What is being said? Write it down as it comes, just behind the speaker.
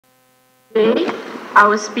Today,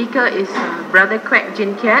 our speaker is Brother Quek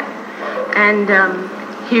Keat, and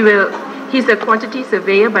he's a quantity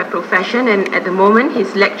surveyor by profession, and at the moment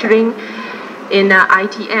he's lecturing in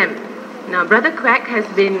ITM. Now, Brother Quek has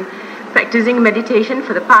been practicing meditation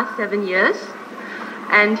for the past 7 years,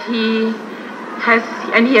 and he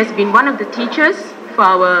has been one of the teachers for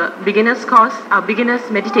our beginners course, our beginners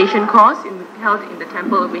meditation course held in the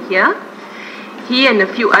temple over here. He and a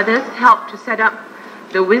few others helped to set up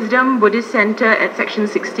the Wisdom Buddhist Center at Section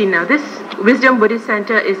 16. Now, this Wisdom Buddhist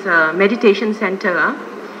Center is a meditation center.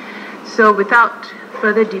 So without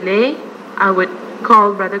further delay, I would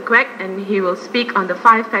call Brother Quek, and he will speak on the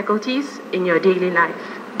 5 faculties in your daily life.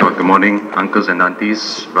 Good morning, uncles and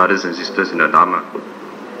aunties, brothers and sisters in the Dharma.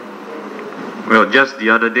 Well, just the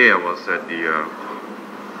other day I was at the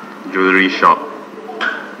jewelry shop,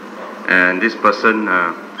 and this person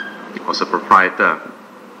was a proprietor,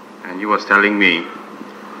 and he was telling me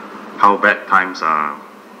how bad times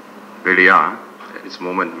really are at this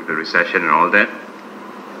moment with the recession and all that.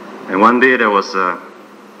 And one day there was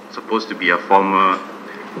supposed to be a former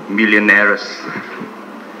millionaires,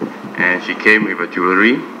 and she came with a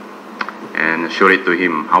jewelry and showed it to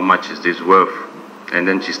him. How much is this worth? And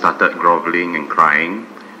then she started groveling and crying,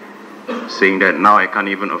 saying that now I can't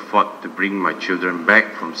even afford to bring my children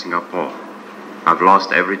back from Singapore. I've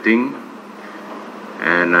lost everything,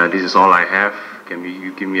 and this is all I have. Can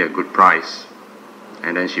you give me a good price?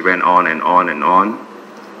 And then she went on and on and on.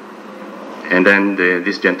 And then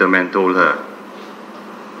this gentleman told her,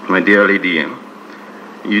 my dear lady,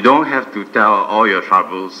 you don't have to tell all your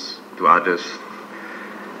troubles to others.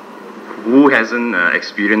 Who hasn't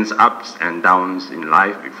experienced ups and downs in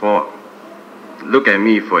life before? Look at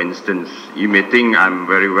me, for instance. You may think I'm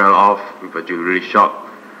very well off with a jewelry shop,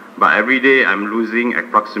 but every day I'm losing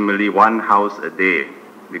approximately 1 house a day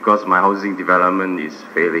because my housing development is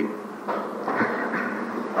failing.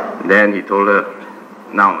 Then he told her,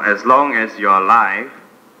 now as long as you're alive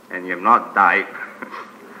and you have not died,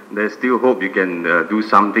 there's still hope you can do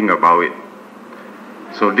something about it.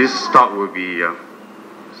 So this talk will be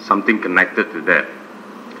something connected to that.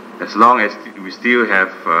 As long as we still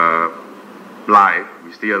have life,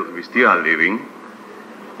 we still are living,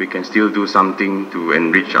 we can still do something to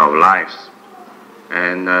enrich our lives.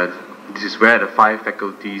 And this is where the 5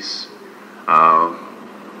 faculties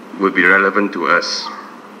will be relevant to us.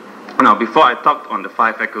 Now, before I talk on the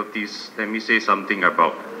 5 faculties, let me say something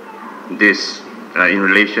about this in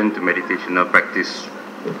relation to meditational practice.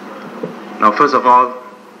 Now, first of all,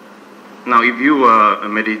 now if you were a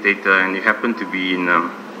meditator and you happen to be in,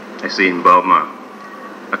 let's say in Burma,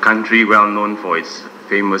 a country well known for its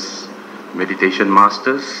famous meditation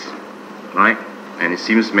masters, right? And it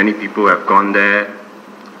seems many people have gone there.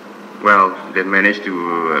 Well, they managed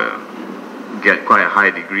to get quite a high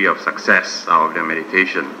degree of success out of their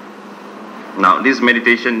meditation. Now, this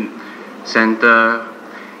meditation center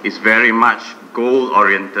is very much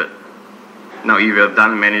goal-oriented. Now, if you have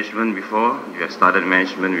done management before, you have started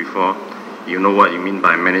management before, you know what you mean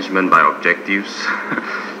by management by objectives.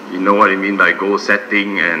 You know what you mean by goal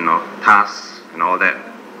setting and tasks and all that.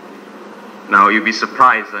 Now, you'll be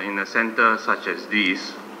surprised that in a center such as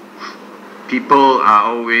this, people are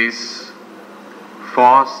always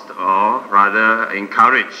forced, or rather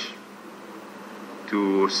encouraged,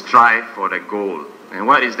 to strive for the goal. And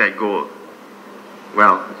what is that goal?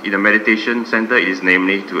 Well, in a meditation center, it is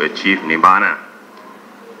namely to achieve Nibbana.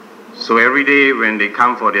 So every day when they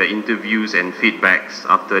come for their interviews and feedbacks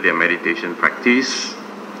after their meditation practice,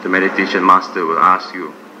 the meditation master will ask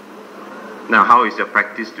you, now how is your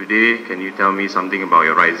practice today? Can you tell me something about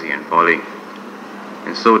your rising and falling?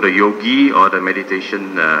 And so the yogi or the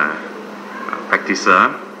meditation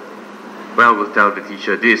practitioner, well, will tell the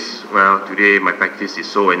teacher this, well, today my practice is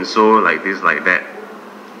so and so, like this, like that.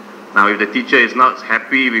 Now, if the teacher is not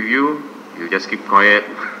happy with you, you just keep quiet,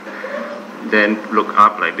 then look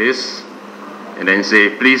up like this, and then say,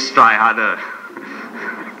 please try harder.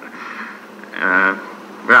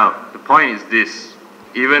 Well, the point is this,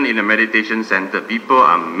 even in a meditation center, people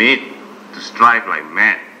are made to strive like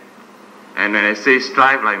mad. And when I say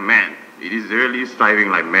strive like mad, it is really striving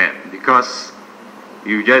like mad, because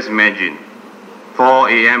you just imagine 4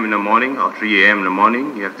 a.m. in the morning or 3 a.m. in the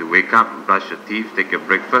morning, you have to wake up, brush your teeth, take your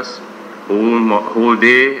breakfast, whole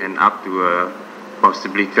day and up to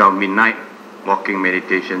possibly 12 midnight, walking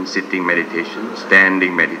meditation, sitting meditation,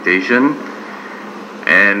 standing meditation.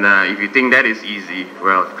 And if you think that is easy,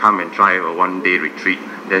 well, come and try a 1-day retreat,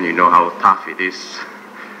 then you know how tough it is.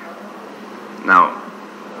 Now,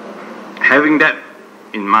 having that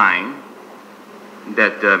in mind,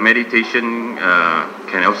 that meditation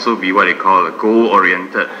can also be what they call a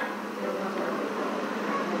goal-oriented.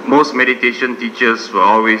 most meditation teachers will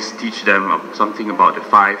always teach them something about the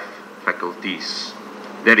 5 faculties.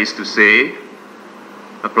 That is to say,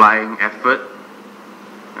 applying effort,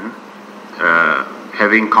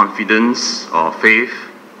 having confidence or faith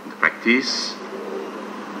in the practice,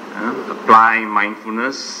 applying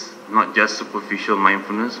mindfulness, not just superficial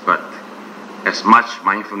mindfulness, but as much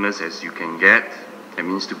mindfulness as you can get. That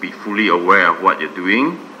means to be fully aware of what you're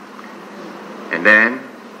doing. And then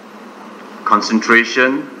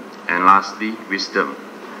concentration, and lastly, wisdom.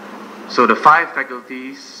 So the 5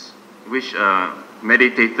 faculties which a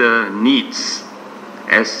meditator needs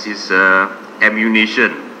as his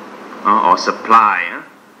ammunition or supply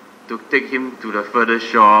to take him to the further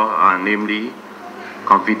shore are namely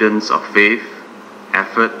confidence of faith,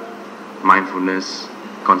 effort, mindfulness,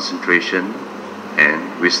 concentration,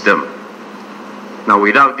 and wisdom. Now,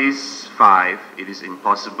 without these 5, it is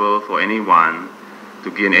impossible for anyone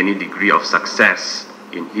to gain any degree of success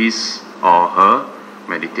in his or her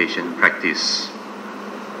meditation practice.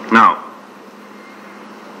 Now,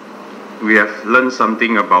 we have learned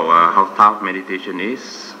something about how tough meditation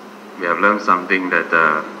is. We have learned something that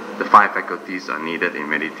the 5 faculties are needed in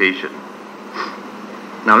meditation.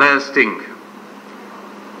 Now let us think.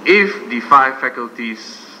 If the 5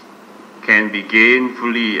 faculties can be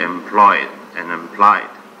gainfully employed and applied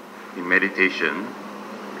in meditation,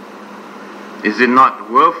 is it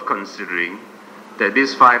not worth considering that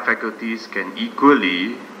these 5 faculties can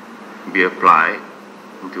equally be applied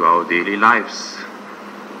into our daily lives,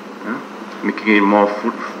 making it more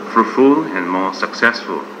fruitful and more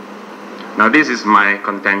successful? Now this is my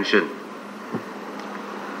contention.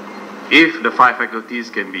 If the 5 faculties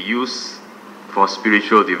can be used for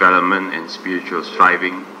spiritual development and spiritual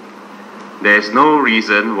striving, there is no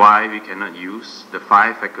reason why we cannot use the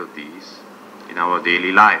 5 faculties in our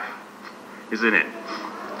daily life, isn't it?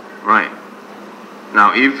 Right.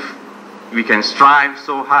 Now, if we can strive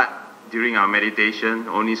so hard during our meditation,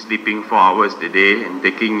 only sleeping 4 hours a day and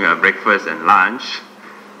taking breakfast and lunch,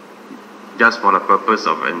 just for the purpose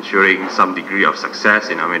of ensuring some degree of success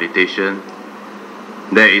in our meditation,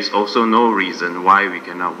 there is also no reason why we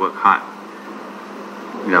cannot work hard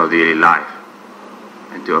in our daily life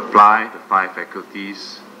and to apply the 5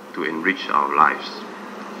 faculties to enrich our lives.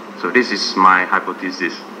 So this is my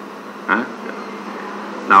hypothesis.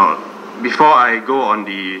 Now, before I go on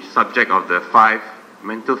the subject of the 5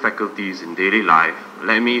 mental faculties in daily life,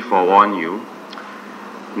 let me forewarn you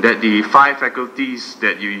that the 5 faculties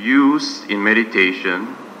that you use in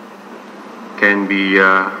meditation can be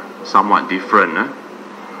somewhat different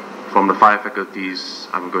from the 5 faculties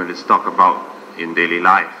I'm going to talk about in daily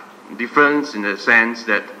life. Difference in the sense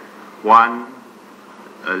that one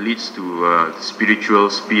leads to spiritual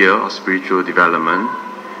sphere or spiritual development,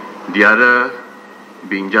 the other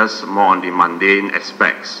being just more on the mundane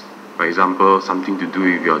aspects, for example, something to do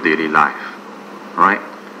with your daily life, right?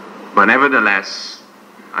 But nevertheless,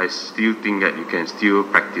 I still think that you can still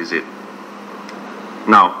practice it.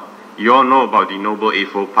 Now, you all know about the Noble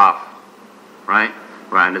Eightfold Path, right?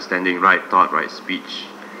 Right understanding, right thought, right speech.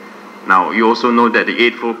 Now, you also know that the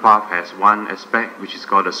Eightfold Path has one aspect, which is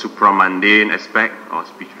called the supramundane aspect, or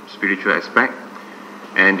spiritual aspect,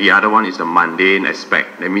 and the other one is the mundane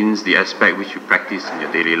aspect. That means the aspect which you practice in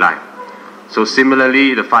your daily life. So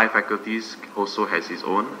similarly, the 5 faculties also has its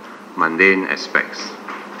own mundane aspects.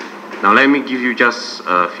 Now, let me give you just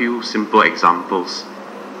a few simple examples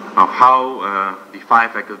of how the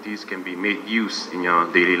 5 faculties can be made use in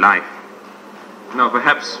your daily life. Now,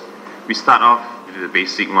 perhaps we start off with the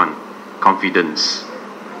basic one, confidence.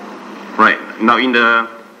 Right. Now, in the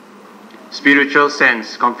spiritual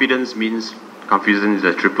sense, confidence means confidence in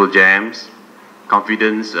the triple gems,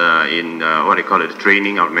 confidence in what they call it, the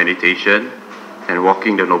training of meditation, and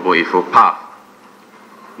walking the Noble Eightfold Path.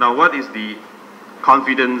 Now, what is the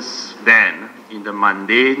confidence then in the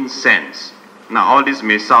mundane sense? Now, all this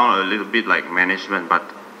may sound a little bit like management, but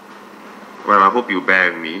well, I hope you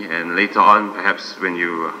bear with me, and later on, perhaps when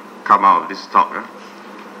you come out of this talk,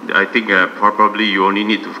 I think probably you only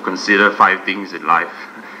need to consider 5 things in life.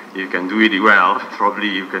 If you can do it well, probably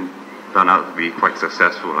you can turn out to be quite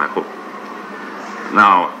successful, I hope.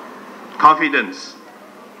 Now, confidence.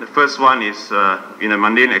 The first one is, in a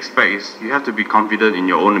mundane aspect, is you have to be confident in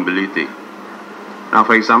your own ability. Now,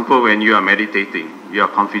 for example, when you are meditating, you are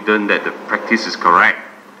confident that the practice is correct,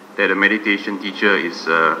 that the meditation teacher is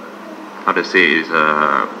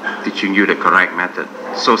teaching you the correct method.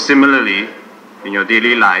 So similarly, in your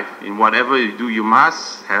daily life, in whatever you do, you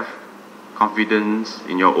must have confidence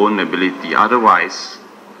in your own ability. Otherwise,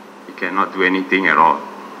 you cannot do anything at all.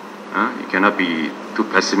 You cannot be too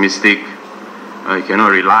pessimistic You cannot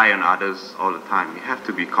rely on others all the time. You have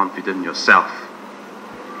to be confident yourself.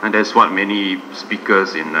 And that's what many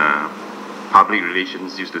speakers in public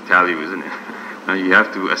relations used to tell you, isn't it? You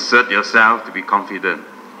have to assert yourself to be confident,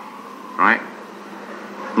 right?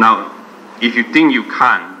 Now, if you think you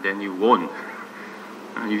can't, then you won't.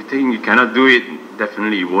 You think you cannot do it,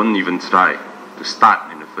 definitely you won't even try to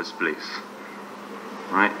start in the first place,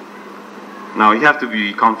 right? Now, you have to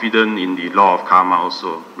be confident in the law of karma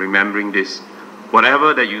also, remembering this.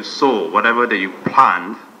 Whatever that you sow, whatever that you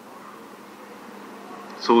plant,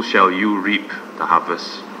 so shall you reap the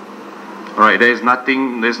harvest. Alright, there's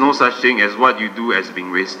no such thing as what you do as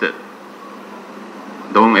being wasted.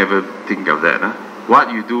 Don't ever think of that. Huh?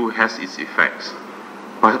 What you do has its effects.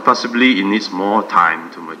 Possibly it needs more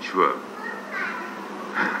time to mature.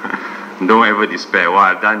 Don't ever despair. Well,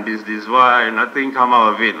 I've done this, why nothing come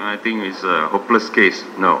out of it. I think it's a hopeless case.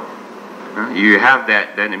 No. You have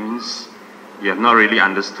that, then it means you have not really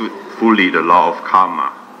understood fully the law of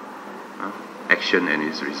karma, action and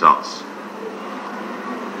its results.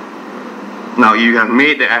 Now, if you have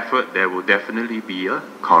made the effort, there will definitely be a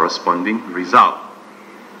corresponding result.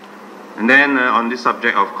 And then on this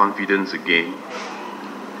subject of confidence again,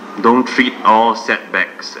 don't treat all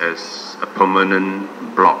setbacks as a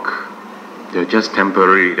permanent block. They're just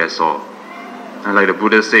temporary, that's all. And like the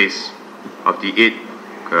Buddha says, of the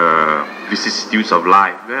 8 vicissitudes of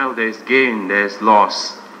life, well, there's gain, there's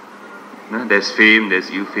loss, there's fame, there's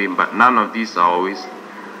ill fame, but none of these are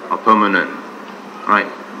permanent,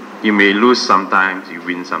 right? You may lose sometimes, you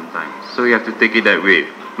win sometimes. So you have to take it that way.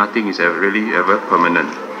 Nothing is really ever permanent.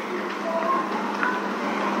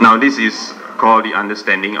 Now this is called the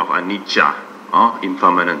understanding of anicca, or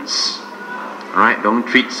impermanence. Right? Don't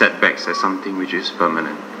treat setbacks as something which is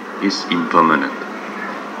permanent. It's impermanent.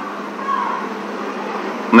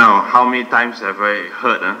 Now, how many times have I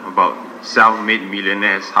heard about self-made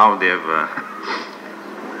millionaires, how they've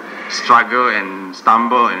struggled and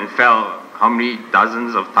stumbled and fell how many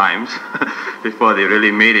dozens of times before they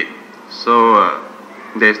really made it. So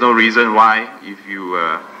there's no reason why if you,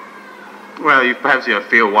 perhaps you have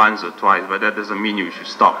failed once or twice, but that doesn't mean you should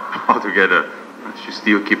stop altogether. You should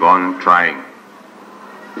still keep on trying.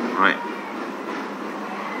 Right?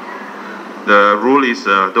 The rule is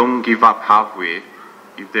don't give up halfway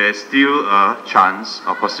if there's still a chance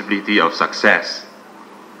or possibility of success.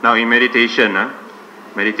 Now in meditation,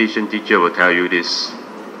 meditation teacher will tell you this.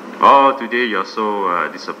 Oh, today you're so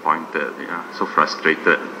disappointed, so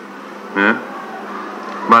frustrated. Yeah?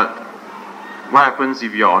 But what happens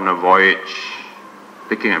if you're on a voyage,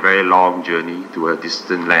 taking a very long journey to a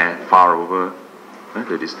distant land, far over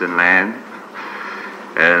the distant land,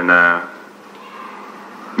 and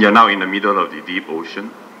you're now in the middle of the deep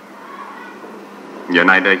ocean. You're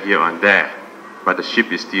neither here nor there, but the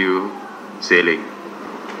ship is still sailing.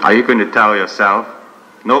 Are you going to tell yourself,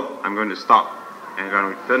 nope, I'm going to stop, and I'm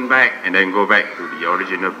going to turn back and then go back to the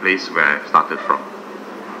original place where I started from?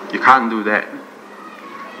 You can't do that.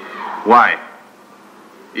 Why?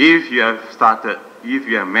 If you have started, if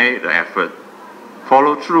you have made the effort,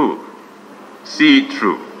 follow through, see it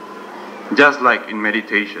through. Just like in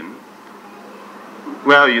meditation,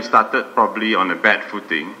 well, you started probably on a bad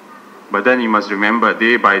footing, but then you must remember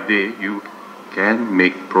day by day you can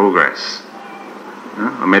make progress.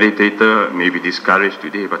 A meditator may be discouraged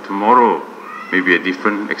today, but tomorrow may be a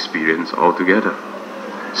different experience altogether.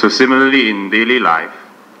 So similarly in daily life,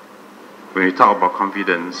 when we talk about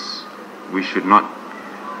confidence, we should not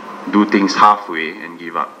do things halfway and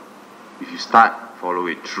give up. If you start, follow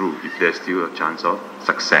it through if there's still a chance of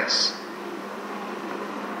success.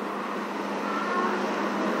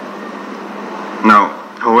 Now,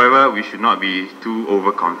 however, we should not be too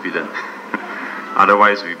overconfident.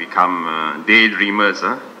 Otherwise, we become daydreamers,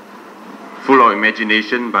 full of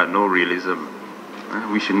imagination but no realism.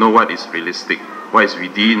 We should know what is realistic, what is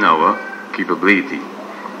within our capability.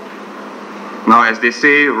 Now, as they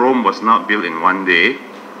say, Rome was not built in one day,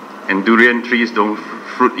 and durian trees don't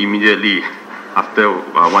fruit immediately after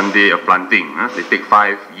one day of planting. They take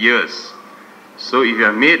 5 years. So if you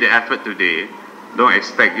have made the effort today, don't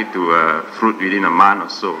expect it to fruit within a month or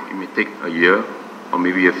so. It may take a year or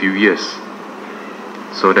maybe a few years.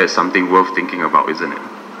 So that's something worth thinking about, isn't it?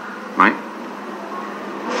 Right?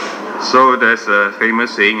 So there's a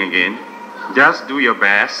famous saying again, just do your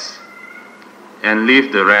best and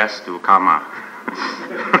leave the rest to karma.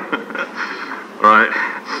 Right?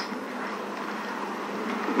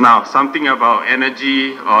 Now, something about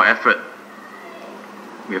energy or effort.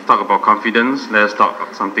 We have talked about confidence, let's talk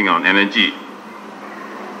about something on energy.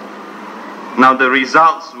 Now, the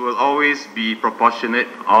results will always be proportionate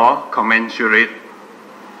or commensurate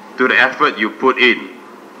to the effort you put in,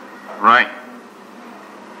 right?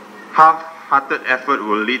 Half-hearted effort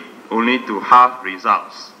will lead only to half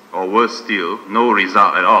results, or worse still, no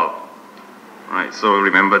result at all, right? So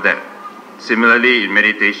remember that. Similarly, in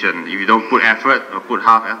meditation, if you don't put effort or put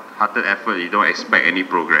half-hearted effort, you don't expect any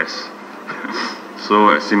progress.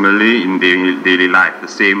 So similarly, in daily life, the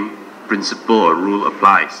same principle or rule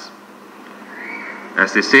applies.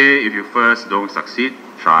 As they say, if you first don't succeed,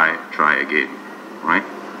 try again, right?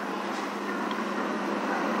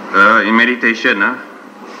 In meditation,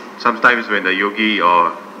 sometimes when the yogi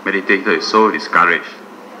or meditator is so discouraged,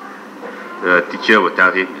 the teacher will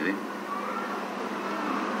tell him,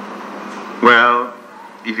 well,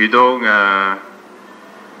 if you don't,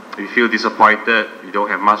 if you feel disappointed, you don't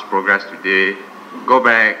have much progress today, go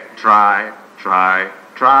back, try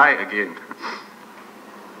again.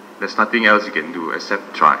 There's nothing else you can do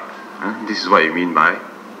except try. This is what you mean by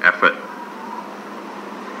effort.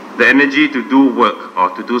 The energy to do work or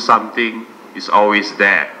to do something is always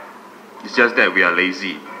there. It's just that we are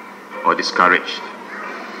lazy or discouraged.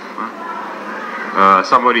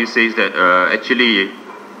 Somebody says that actually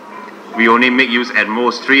we only make use at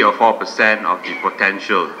most 3 or 4% of the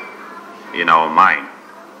potential in our mind.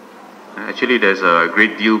 Actually, there's a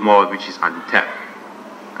great deal more which is untapped.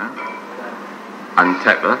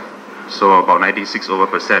 So about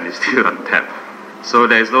 96% is still untapped. So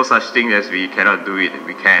there's no such thing as we cannot do it.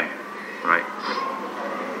 We can, right?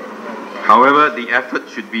 However, the effort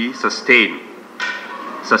should be sustained.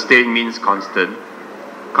 Sustained means constant,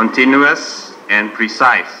 continuous, and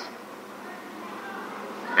precise,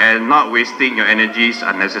 and not wasting your energies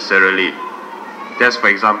unnecessarily. Just for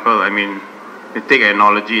example, I mean, you take an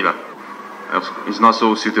analogy, it's not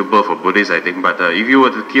so suitable for Buddhists, I think, but if you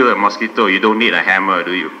were to kill a mosquito, you don't need a hammer,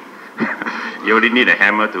 do you? You only need a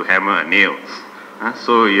hammer to hammer a nail.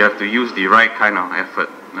 So you have to use the right kind of effort,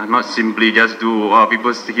 not simply just do,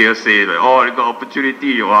 people here say, like, oh, you got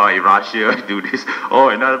opportunity, in Russia, do this,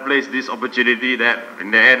 another place, this opportunity, that,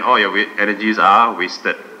 in the end, all your energies are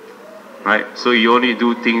wasted. Right? So you only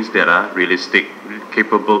do things that are realistic,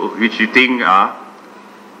 capable, which you think are,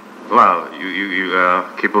 well, you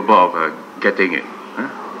are capable of getting it.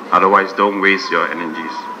 Otherwise, don't waste your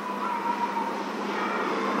energies.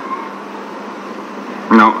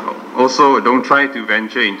 Now, also, don't try to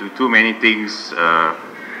venture into too many things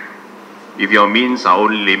if your means are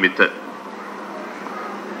only limited.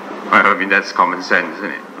 I mean, that's common sense,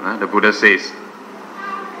 isn't it? The Buddha says,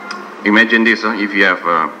 imagine this, if you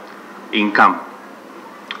have income,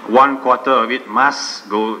 1/4 of it must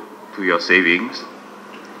go to your savings,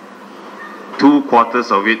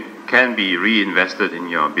 2/4 of it can be reinvested in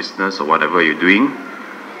your business or whatever you're doing,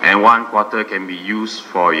 and 1/4 can be used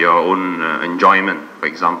for your own enjoyment. For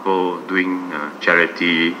example, doing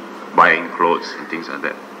charity, buying clothes and things like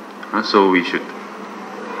that. So we should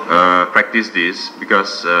practice this,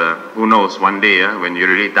 because who knows, one day when you're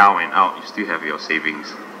really down and out, you still have your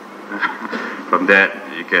savings. From that,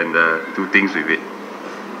 you can do things with it.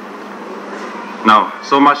 Now,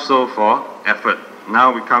 so much so for effort.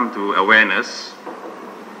 Now we come to awareness.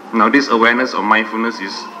 Now, this awareness of mindfulness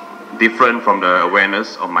is different from the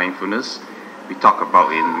awareness of mindfulness we talk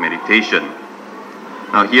about in meditation.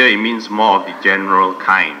 Now, here it means more of the general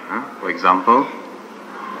kind. For example,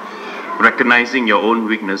 recognizing your own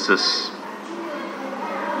weaknesses.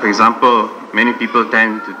 For example, many people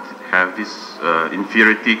tend to have these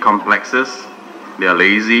inferiority complexes. They are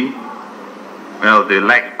lazy. Well, they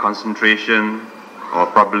lack concentration, or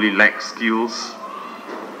probably lack skills,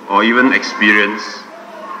 or even experience.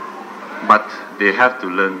 But they have to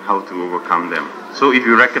learn how to overcome them. So if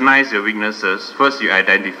you recognize your weaknesses, first you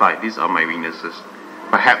identify, these are my weaknesses.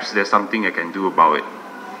 Perhaps there's something I can do about it.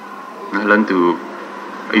 Learn to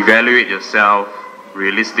evaluate yourself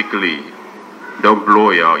realistically. Don't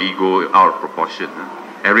blow your ego out of proportion.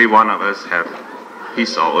 Every one of us have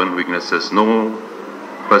his or her own weaknesses. No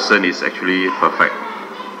person is actually perfect.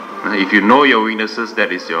 If you know your weaknesses,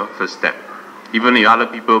 that is your first step. Even if other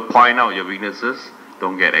people point out your weaknesses,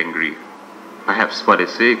 don't get angry. Perhaps what they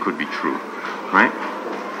say could be true, right?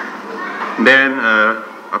 Then,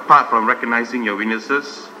 apart from recognizing your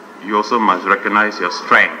weaknesses, you also must recognize your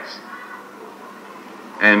strengths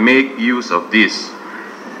and make use of this.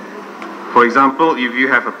 For example, if you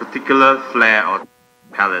have a particular flair or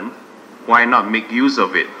talent, why not make use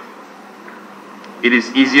of it? It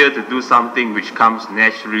is easier to do something which comes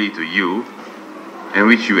naturally to you and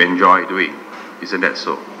which you enjoy doing. Isn't that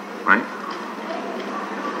so? Right?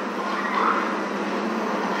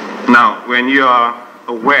 Now, when you are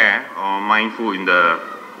aware or mindful in the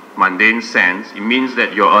mundane sense, it means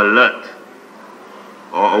that you're alert.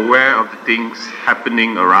 or aware of the things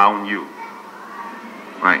happening around you.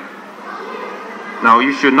 Right? Now,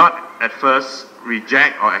 you should not at first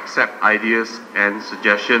reject or accept ideas and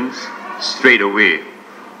suggestions straight away.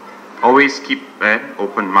 Always keep an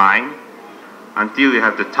open mind until you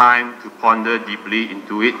have the time to ponder deeply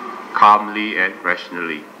into it, calmly and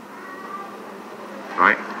rationally.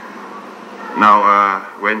 Right? Now,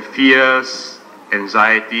 when fears,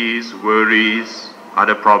 anxieties, worries,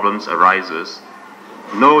 other problems arises,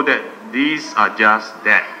 know that these are just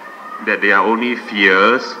that they are only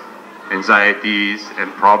fears, anxieties,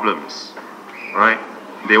 and problems. Right?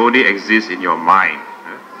 They only exist in your mind.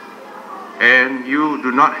 And you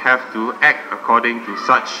do not have to act according to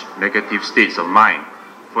such negative states of mind.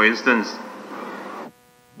 For instance,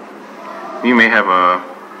 you may have a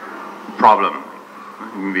problem.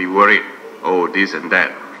 You may be worried, oh, this and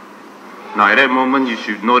that. Now at that moment you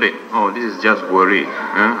should know that, oh, this is just worry.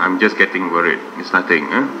 I'm just getting worried. It's nothing.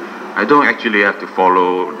 I don't actually have to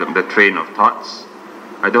follow the train of thoughts.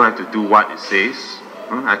 I don't have to do what it says.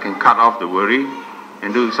 I can cut off the worry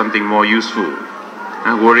and do something more useful.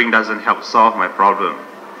 Worrying doesn't help solve my problem.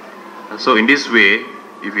 So in this way,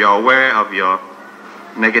 if you are aware of your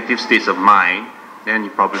negative states of mind, then you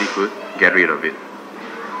probably could get rid of it.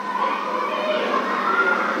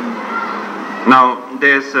 Now,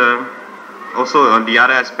 there's also on the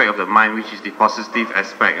other aspect of the mind, which is the positive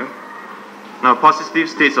aspect. Now, positive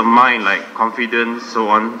states of mind like confidence, so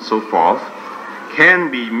on, so forth, can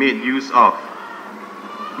be made use of.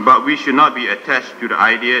 But we should not be attached to the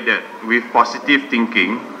idea that with positive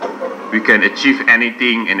thinking, we can achieve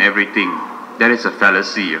anything and everything. That is a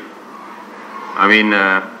fallacy. I mean,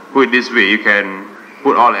 put it this way, you can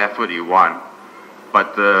put all the effort you want,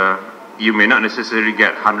 but you may not necessarily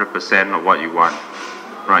get 100% of what you want.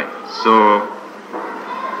 Right? So,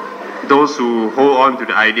 those who hold on to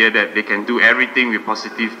the idea that they can do everything with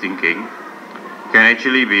positive thinking can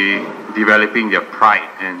actually be developing their pride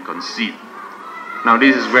and conceit. Now,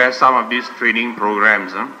 this is where some of these training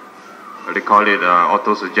programs, they call it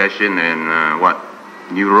auto-suggestion and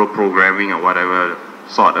neuroprogramming or whatever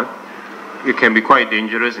sort, it can be quite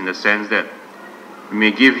dangerous in the sense that it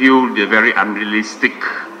may give you the very unrealistic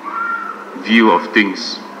view of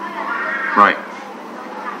things. Right?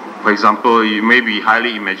 For example, you may be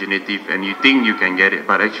highly imaginative and you think you can get it,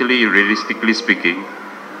 but actually, realistically speaking,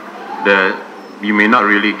 you may not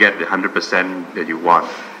really get the 100% that you want.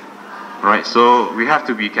 Right, so we have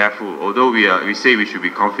to be careful. Although we say we should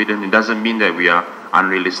be confident, it doesn't mean that we are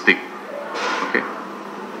unrealistic. Okay.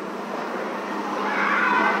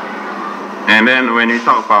 And then when we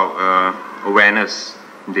talk about awareness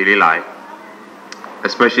in daily life,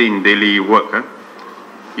 especially in daily work,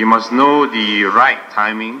 you must know the right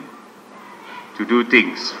timing to do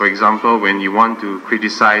things. For example, when you want to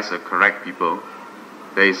criticize or correct people,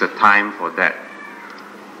 there is a time for that.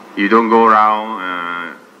 You don't go around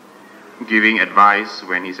giving advice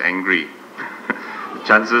when he's angry.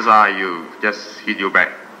 Chances are you just hit you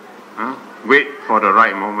back. Wait for the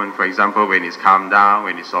right moment. For example, when he's calmed down,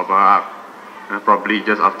 when he's sober up, probably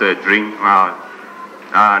just after a drink. Now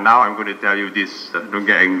I'm going to tell you this. Don't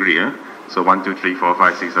get angry. So 1, 2, 3, 4,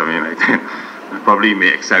 5, 6, 7, 8, 9, 10. Probably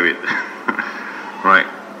may accept it. Right.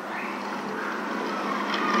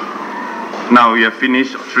 Now we have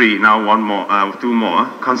finished 3. Now 2 more.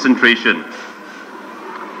 Concentration.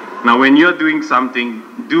 Now when you're doing something,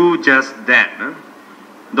 do just that.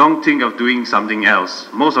 Don't think of doing something else.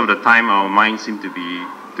 Most of the time our minds seem to be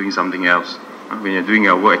doing something else. When you're doing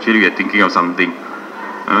your work, actually you're thinking of something.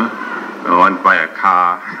 I want to buy a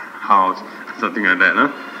car, house, something like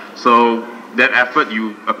that. So that effort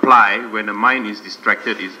you apply when the mind is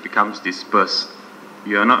distracted, it becomes dispersed.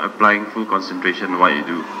 You are not applying full concentration on what you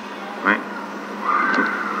do. Right?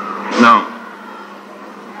 Now,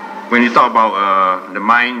 when you talk about the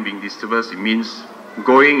mind being dispersed, it means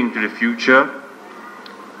going into the future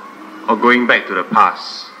or going back to the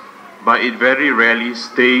past. But it very rarely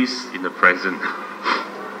stays in the present.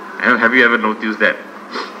 Have you ever noticed that?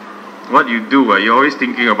 What you do, you're always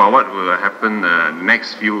thinking about what will happen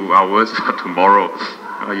next few hours or tomorrow.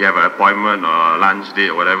 You have an appointment or lunch date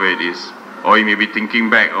or whatever it is. Or you may be thinking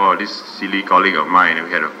back, oh, this silly colleague of mine, we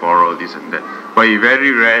had a quarrel, this and that. But you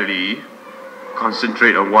very rarely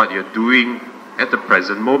concentrate on what you're doing at the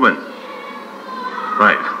present moment.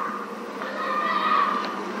 Right.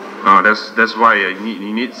 That's why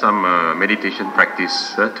you need some meditation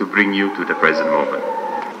practice to bring you to the present moment.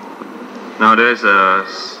 Now there's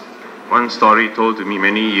one story told to me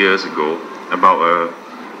many years ago about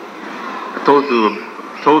told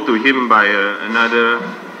to him by another,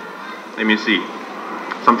 let me see,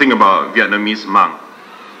 something about Vietnamese monk.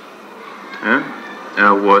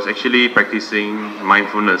 was actually practicing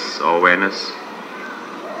mindfulness or awareness.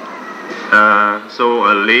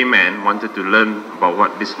 So a layman wanted to learn about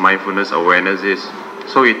what this mindfulness awareness is.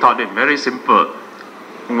 So he taught him very simple.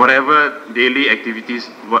 Whatever daily activities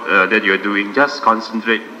that you're doing, just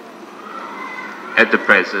concentrate at the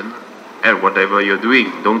present, at whatever you're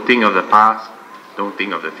doing. Don't think of the past, don't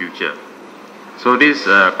think of the future. So this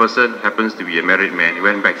person happens to be a married man. He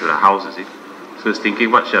went back to the house, you see. So he's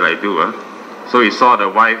thinking, what shall I do? So he saw the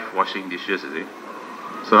wife washing dishes, you see.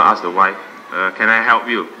 So I asked the wife, can I help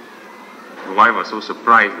you? The wife was so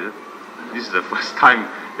surprised. This is the first time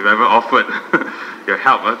you've ever offered your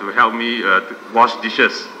help to help me to wash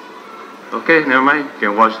dishes. Okay, never mind, you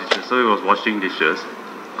can wash dishes. So he was washing dishes,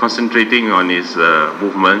 concentrating on his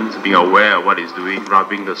movements, being aware of what he's doing,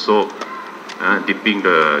 rubbing the soap, dipping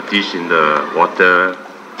the dish in the water,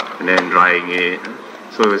 and then drying it.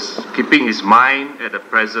 So he was keeping his mind at the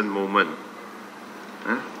present moment,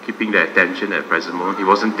 keeping the attention at the present moment. He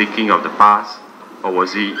wasn't thinking of the past, or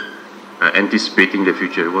was he anticipating the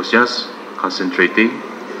future. It was just concentrating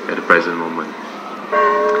at the present moment.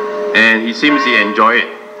 And he seems he enjoyed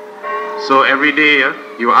it. So every day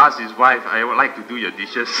he will ask his wife, I would like to do your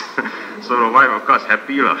dishes. So the wife, of course,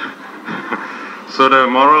 happy. So the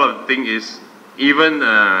moral of the thing is, even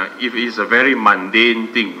if it's a very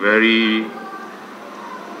mundane thing, very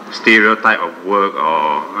stereotype of work,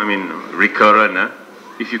 or recurrent,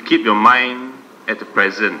 if you keep your mind at the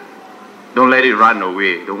present, don't let it run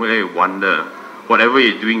away, don't let it wander. Whatever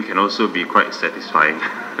you're doing can also be quite satisfying.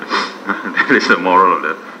 That is the moral of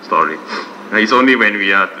the story. It's only when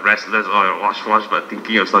we are restless or wash, but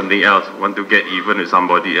thinking of something else, want to get even with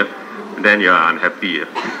somebody, then you are unhappy.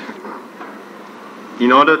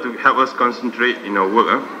 In order to help us concentrate in our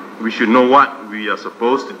work, we should know what we are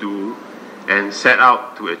supposed to do and set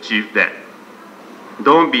out to achieve that.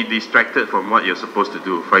 Don't be distracted from what you're supposed to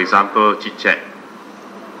do. For example, chit-chat.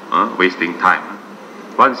 Wasting time.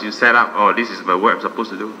 Once you set up, this is my work I'm supposed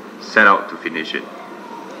to do, set out to finish it.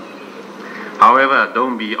 However,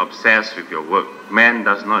 don't be obsessed with your work. Man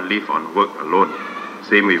does not live on work alone.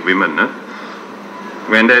 Same with women.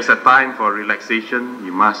 When there's a time for relaxation,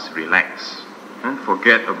 you must relax.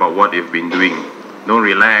 Forget about what you've been doing. Don't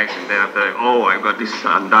relax and then after, I got this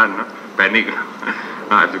undone, panic.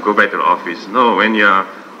 I have to go back to the office. No, when you're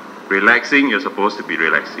relaxing, you're supposed to be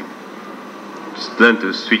relaxing. Just learn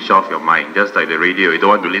to switch off your mind, just like the radio. You don't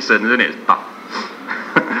want to listen, then it's tough.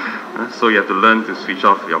 So you have to learn to switch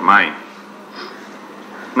off your mind.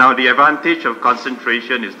 Now the advantage of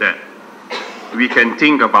concentration is that we can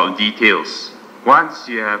think about details. Once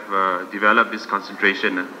you have developed this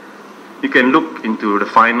concentration, you can look into the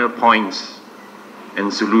finer points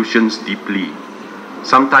and solutions deeply.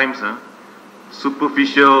 Sometimes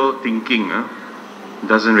superficial thinking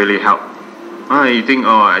doesn't really help. You think,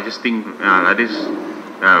 I just think like this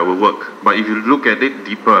will work. But if you look at it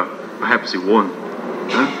deeper, perhaps it won't.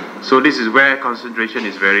 So this is where concentration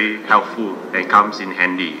is very helpful and comes in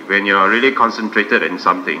handy. When you're really concentrated in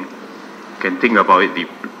something, you can think about it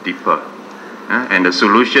deeper. And the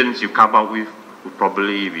solutions you come up with will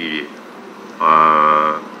probably be,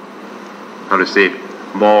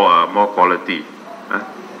 more quality.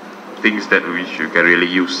 Things that which you can really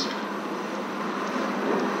use.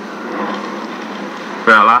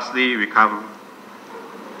 Well, lastly, we come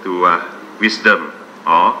to wisdom,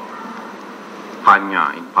 or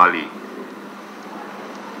panya in Pali.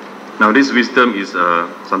 Now this wisdom is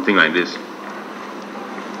something like this.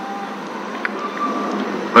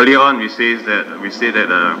 Earlier on we say that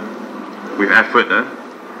with effort,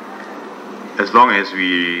 as long as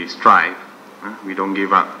we strive, we don't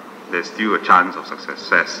give up, there's still a chance of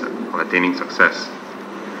success, of attaining success.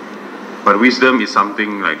 But wisdom is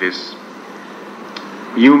something like this.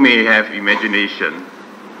 You may have imagination,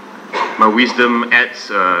 but wisdom adds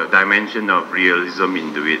a dimension of realism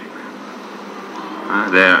into it. I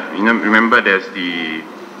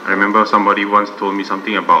remember somebody once told me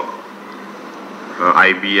something about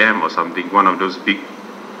IBM or something, one of those big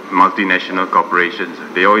multinational corporations.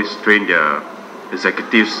 They always train their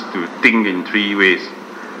executives to think in 3 ways.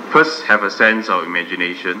 First, have a sense of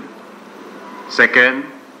imagination. Second,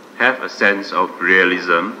 have a sense of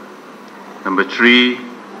realism. Number 3,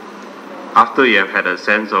 after you have had a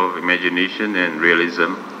sense of imagination and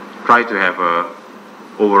realism, try to have a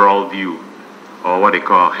overall view, or what they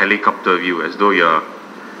call a helicopter view, as though you're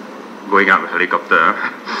going up a helicopter,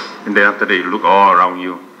 and then after that you look all around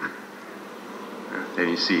you, and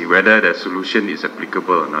you see whether the solution is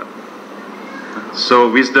applicable or not. So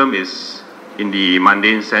wisdom is, in the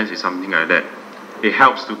mundane sense, is something like that. It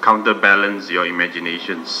helps to counterbalance your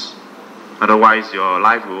imaginations. Otherwise, your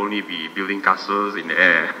life will only be building castles in the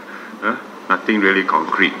air. Nothing really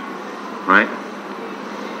concrete, right?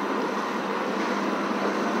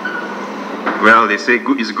 Well, they say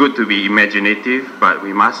it's good to be imaginative, but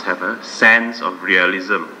we must have a sense of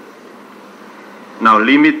realism. Now,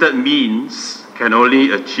 limited means can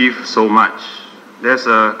only achieve so much. There's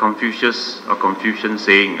a Confucian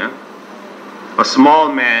saying, a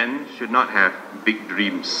small man should not have big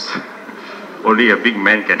dreams. Only a big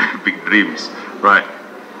man can have big dreams, right?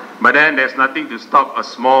 But then there's nothing to stop a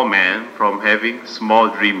small man from having small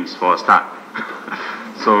dreams for a start.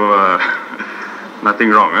 So,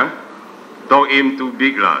 nothing wrong, Don't aim too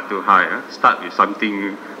big, too high. Start with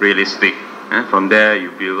something realistic. From there,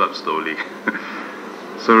 you build up slowly.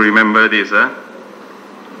 So remember this.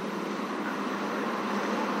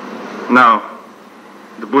 Now,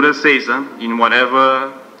 the Buddha says, in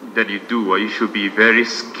whatever that you do, you should be very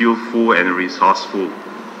skillful and resourceful.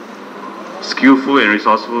 Skillful and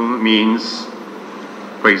resourceful means,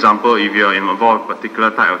 for example, if you are involved in a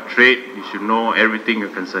particular type of trade, you should know everything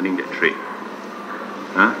concerning that trade.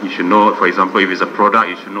 You should know, for example, if it's a product,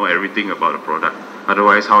 you should know everything about the product.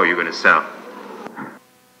 Otherwise, how are you going to sell?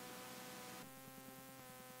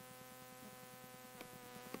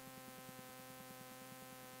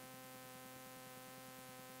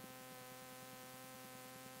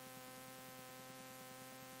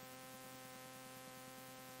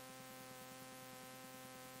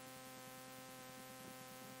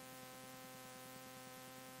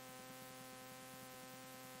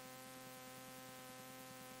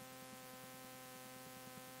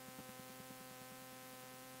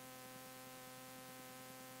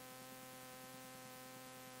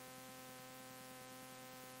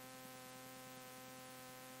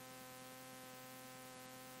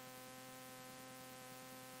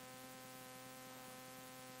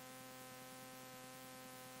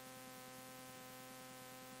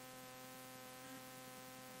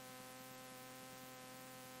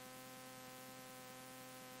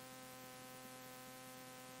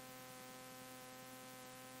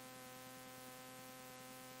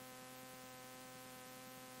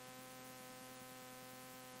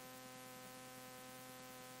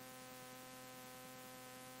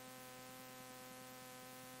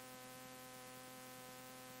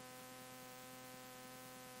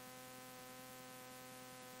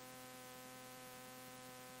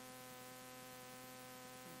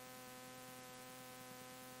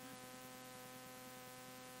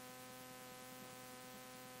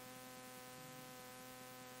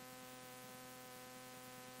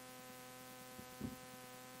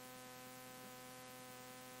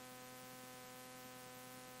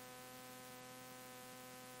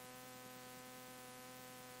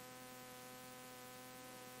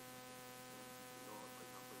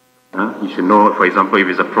 You should know, for example, if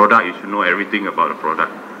it's a product, you should know everything about the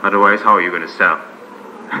product. Otherwise, how are you going to sell?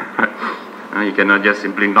 You cannot just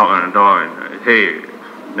simply knock on the door and, hey,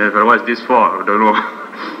 what's this for? I don't know.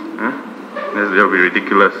 That will be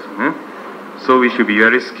ridiculous. So we should be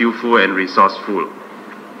very skillful and resourceful.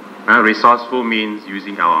 Resourceful means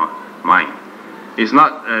using our mind. It's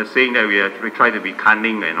not saying that we try to be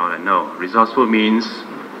cunning and all that. No. Resourceful means,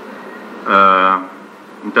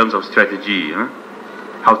 in terms of strategy,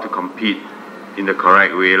 how to compete in the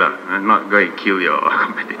correct way, and not go and kill your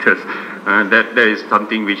competitors. That is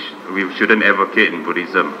something which we shouldn't advocate in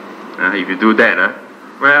Buddhism. If you do that,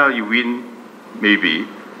 well, you win, maybe,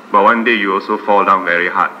 but one day you also fall down very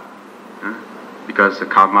hard, because the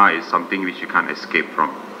karma is something which you can't escape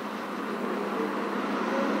from.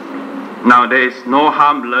 Now, there is no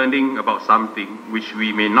harm learning about something which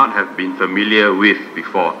we may not have been familiar with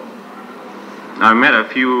before. I met a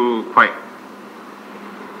few quite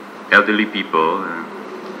elderly people,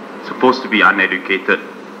 supposed to be uneducated,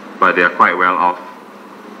 but they are quite well off.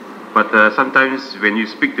 But sometimes when you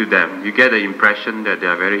speak to them, you get the impression that they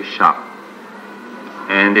are very sharp,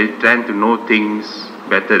 and they tend to know things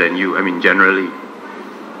better than you, generally.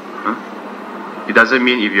 It doesn't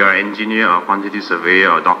mean if you're an engineer or quantity surveyor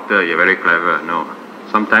or doctor, you're very clever. No.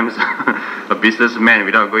 Sometimes a businessman,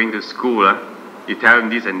 without going to school, you tell him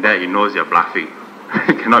this and that, he knows you're bluffing.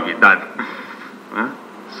 It cannot be done.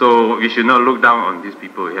 So we should not look down on these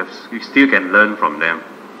people. You still can learn from them.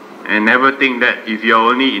 And never think that if you're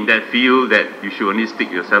only in that field, that you should only stick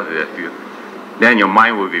yourself to that field. Then your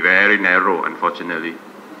mind will be very narrow, unfortunately.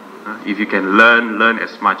 If you can learn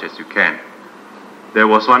as much as you can. There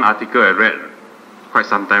was one article I read quite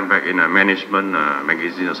some time back in a management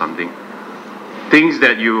magazine or something. Things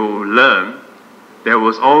that you learn, there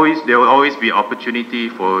will always be opportunity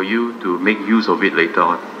for you to make use of it later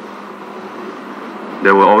on.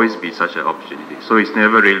 there will always be such an opportunity. So it's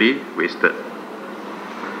never really wasted.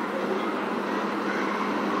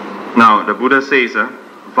 Now, the Buddha says,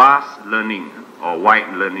 vast learning or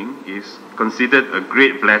wide learning is considered a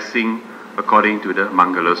great blessing according to the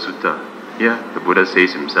Mangala Sutta. Here, the Buddha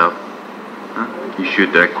says himself, you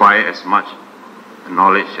should acquire as much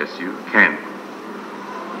knowledge as you can.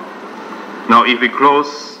 Now, if we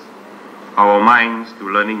close our minds to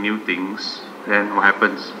learning new things, then what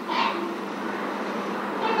happens?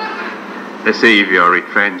 Let's say if you are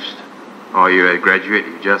retrenched or you're a graduate,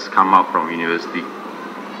 you just come out from university.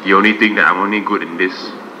 You only think that I'm only good in this,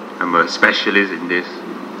 I'm a specialist in this.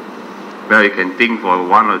 Well, you can think for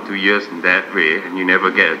 1 or 2 years in that way and you never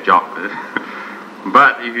get a job.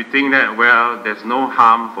 But if you think that, well, there's no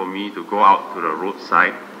harm for me to go out to the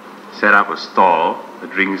roadside, set up a stall, a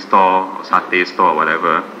drink stall, or satay stall, or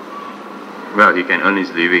whatever, well, he can earn his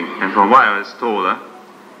living. And from what I was told,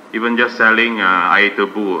 even just selling air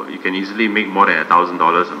tebu, you can easily make more than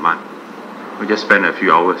 $1,000 a month. We just spend a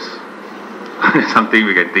few hours. Something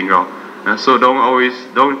we can think of. So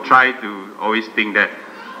don't try to always think that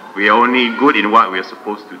we are only good in what we are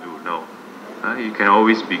supposed to do. No. You can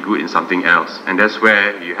always be good in something else. And that's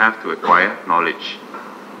where you have to acquire knowledge,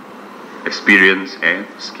 experience, and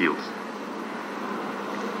skills.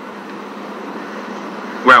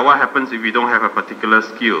 Well, what happens if we don't have a particular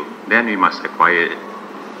skill? Then we must acquire it.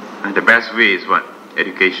 And the best way is what?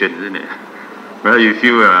 Education, isn't it? Well, if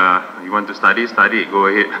you want to study, go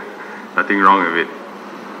ahead. Nothing wrong with it.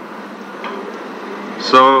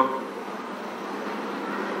 So,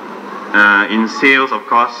 in sales, of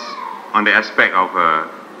course, on the aspect of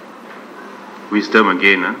wisdom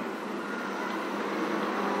again,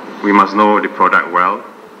 we must know the product well,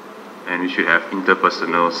 and we should have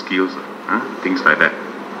interpersonal skills, things like that.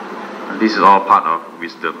 This is all part of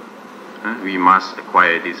wisdom. We must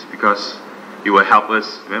acquire this because it will help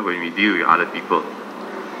us when we deal with other people.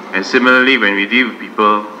 And similarly, when we deal with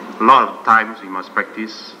people, a lot of times we must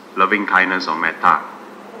practice loving kindness or metta.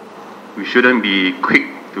 We shouldn't be quick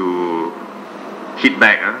to hit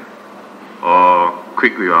back or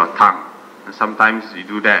quick with our tongue. And sometimes you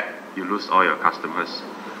do that, you lose all your customers.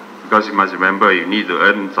 Because you must remember you need to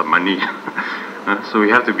earn some money. So we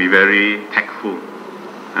have to be very tactful.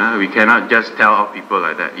 We cannot just tell off people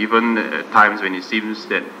like that. Even at times when it seems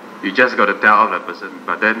that you just got to tell off that person,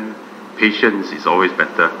 but then patience is always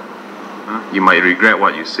better. You might regret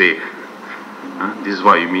what you say. This is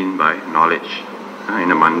what you mean by knowledge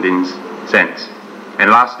in a mundane sense. And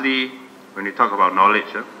lastly, when we talk about knowledge,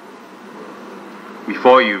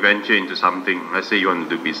 before you venture into something, let's say you want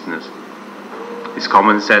to do business, it's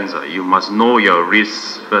common sense. You must know your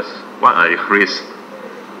risks first. What are your risks?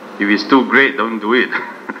 If it's too great, don't do it.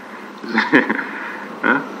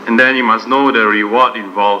 And then you must know the reward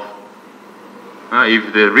involved.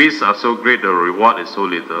 If the risks are so great, the reward is so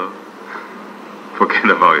little, forget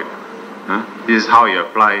about it. This is how you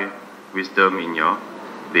apply wisdom in your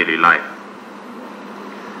daily life.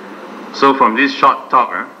 So from this short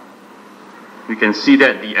talk, we can see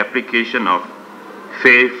that the application of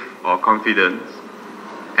faith or confidence,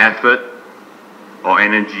 effort or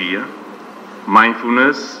energy,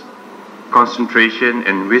 mindfulness, concentration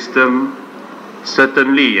and wisdom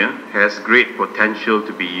certainly has great potential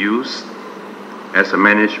to be used as a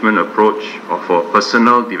management approach or for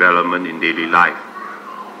personal development in daily life.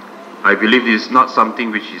 I believe this is not something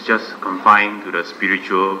which is just confined to the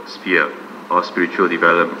spiritual sphere or spiritual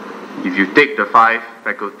development. If you take the 5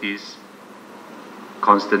 faculties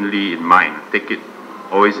constantly in mind, take it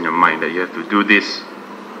always in your mind that you have to do this,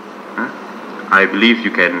 I believe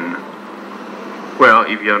you can, well,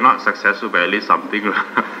 if you're not successful, but at least something,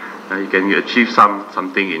 you can achieve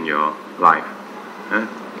something in your life.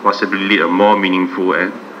 Possibly lead a more meaningful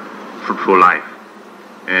and fruitful life.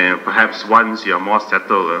 And perhaps once you're more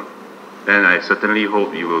settled, then I certainly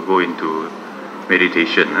hope you will go into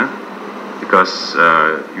meditation, because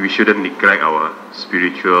we shouldn't neglect our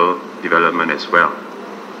spiritual development as well.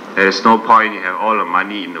 There is no point you have all the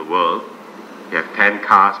money in the world, you have 10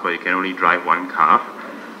 cars, but you can only drive 1 car.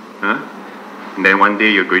 And then one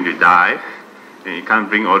day you're going to die, and you can't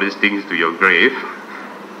bring all these things to your grave.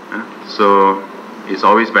 So it's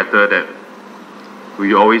always better that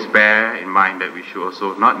we always bear in mind that we should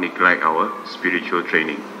also not neglect our spiritual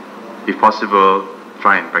training. If possible,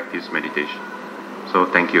 try and practice meditation. So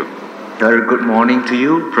thank you. Very good morning to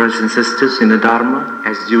you, brothers and sisters in the Dharma.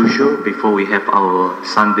 As usual, before we have our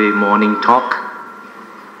Sunday morning talk,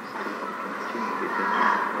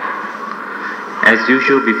 as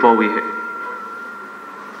usual, before we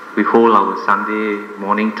hold our Sunday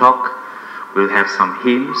morning talk, we'll have some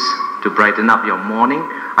hymns to brighten up your morning.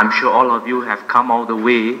 I'm sure all of you have come all the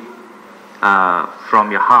way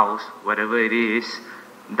from your house, whatever it is,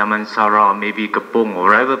 Damansara, maybe Kapong, or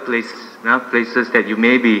whatever places that you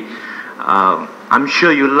may be. I'm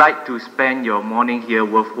sure you like to spend your morning here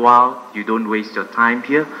worthwhile. You don't waste your time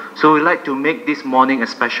here. So we like to make this morning a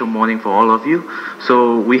special morning for all of you.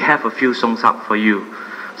 So we have a few songs up for you.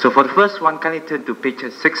 So for the first one, kindly turn to page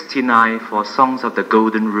 69 for Songs of the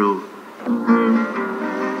Golden Rule.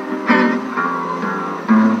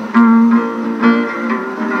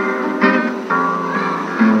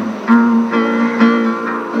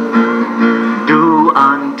 Do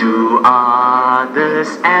unto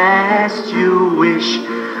others as you wish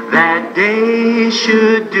that they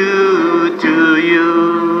should do to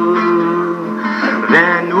you.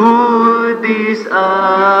 Then would this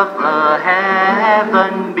earth a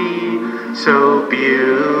heaven be so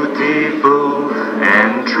beautiful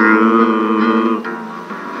and true.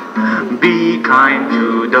 Be kind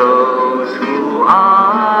to those who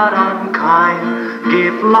are unkind.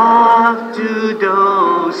 Give love to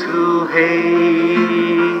those who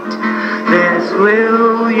hate. Theirs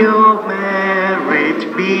will your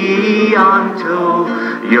merit be untold,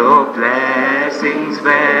 your blessings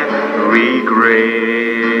very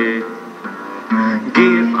great.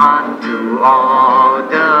 Give unto all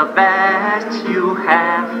the best you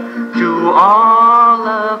have, to all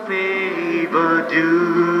a favor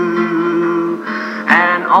do,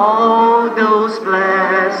 and all those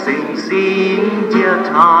blessings in dear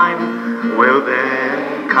time will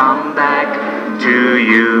then come back to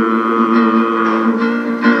you.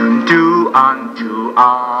 Do unto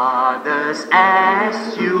others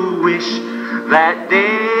as you wish that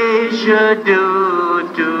they should do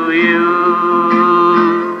to you.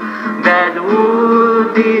 That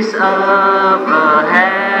would this earth a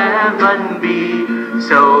heaven be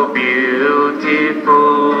so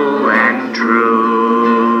beautiful and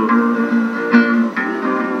true.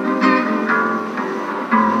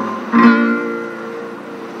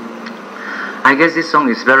 I guess this song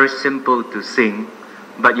is very simple to sing,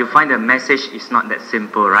 but you find the message is not that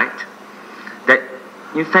simple, right? That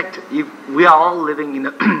in fact, if we are all living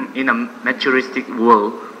in a materialistic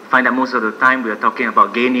world, find that most of the time we are talking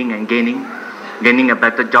about gaining a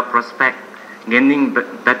better job prospect, gaining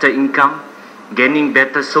better income, gaining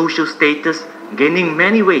better social status, gaining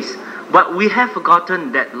many ways. But we have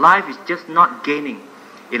forgotten that life is just not gaining.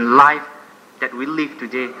 In life that we live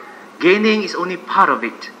today, gaining is only part of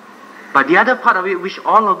it. But the other part of it, which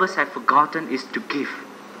all of us have forgotten, is to give.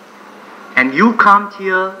 And you come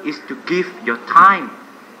here is to give your time,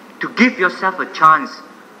 to give yourself a chance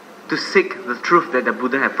to seek the truth that the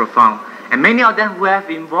Buddha had profound. And many of them who have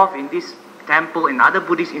involved in this temple and other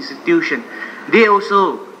Buddhist institutions, they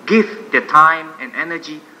also give their time and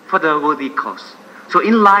energy for the worthy cause. So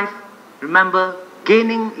in life, remember,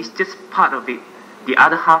 gaining is just part of it. The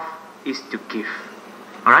other half is to give.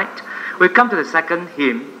 Alright? We come to the second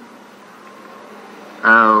hymn.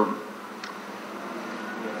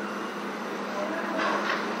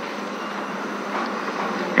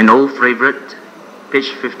 An old favorite, page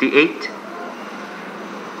 58.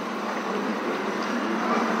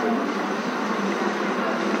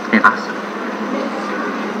 And ask.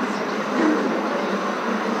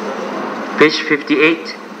 Page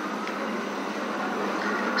 58.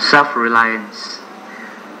 Self-reliance.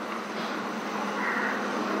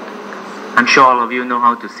 I'm sure all of you know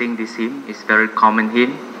how to sing this hymn. It's a very common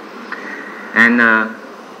hymn. And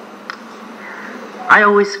I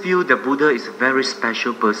always feel the Buddha is a very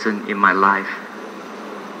special person in my life.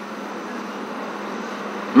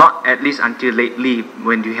 Not at least until lately,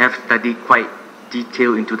 when you have studied quite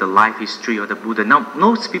detailed into the life history of the Buddha. Now,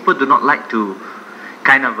 most people do not like to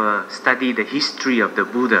kind of study the history of the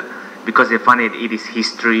Buddha because they find it is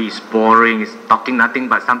history, it's boring, it's talking nothing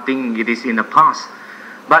but something it is in the past.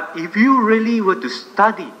 But if you really were to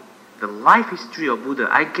study the life history of Buddha,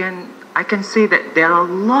 I can say that there are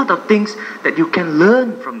a lot of things that you can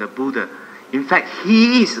learn from the Buddha. In fact,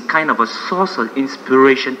 he is kind of a source of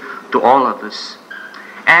inspiration to all of us.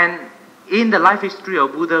 And in the life history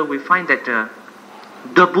of Buddha, we find that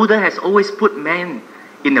the Buddha has always put man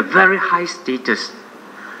in a very high status.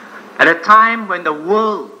 At a time when the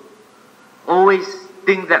world always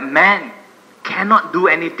thinks that man cannot do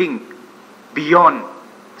anything beyond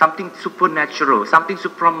something supernatural, something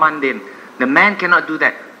supramundane. The man cannot do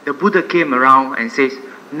that. The Buddha came around and says,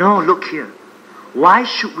 no, look here. Why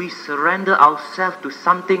should we surrender ourselves to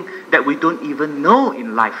something that we don't even know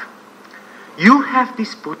in life? You have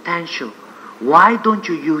this potential. Why don't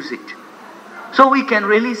you use it? So we can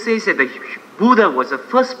really say that the Buddha was the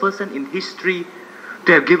first person in history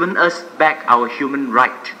to have given us back our human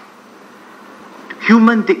right.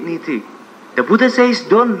 human dignity. The Buddha says,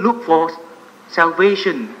 don't look for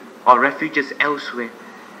salvation or refuges elsewhere.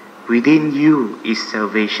 Within you is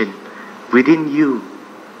salvation. Within you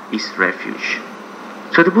is refuge.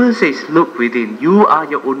 So the Buddha says, look within. You are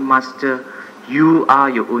your own master. You are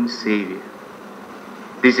your own savior.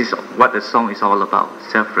 This is what the song is all about,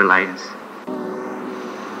 self-reliance.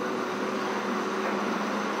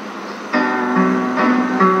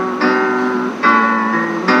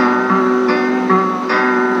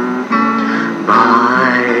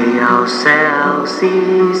 By ourselves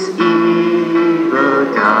is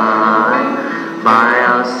evil done. By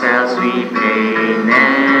ourselves we pain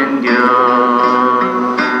and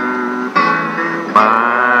endure.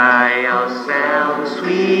 By ourselves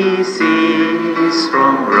we cease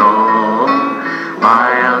from wrong.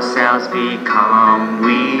 By ourselves become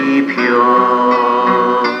we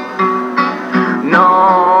pure. No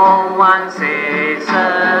one saves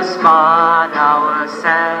us but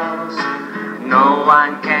ourselves. No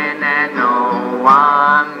one can and no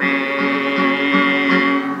one may.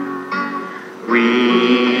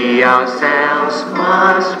 We ourselves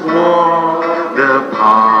must walk the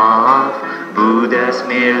path. Buddhas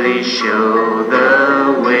merely show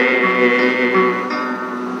the way.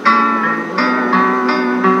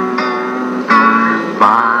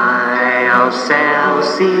 By ourselves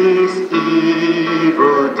is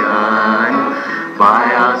evil done. By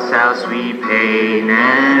ourselves we pain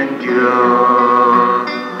and endure.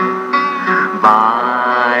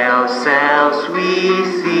 By ourselves we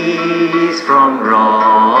cease from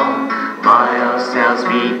wrong. By ourselves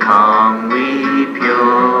become we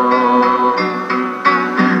pure.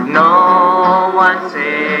 No one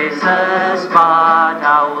saves us but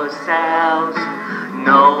ourselves.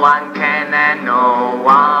 No one can and no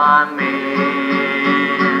one may.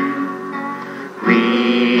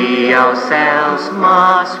 We ourselves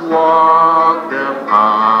must walk the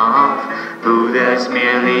path. Buddhas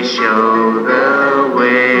merely show the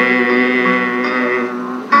way.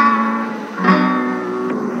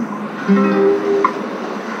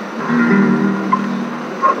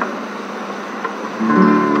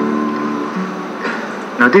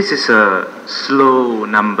 Now this is a slow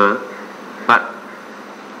number, but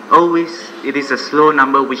always it is a slow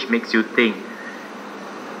number which makes you think.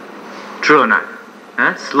 True or not?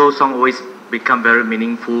 Slow song always become very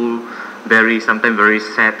meaningful, sometimes very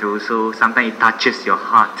sad also. Sometimes it touches your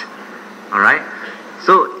heart. Alright?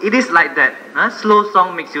 So it is like that. Slow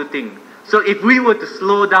song makes you think. So if we were to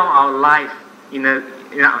slow down our life in a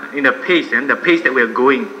pace, and the pace that we are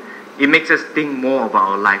going, it makes us think more about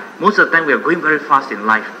our life. Most of the time we are going very fast in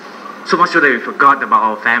life. So much so that we forgot about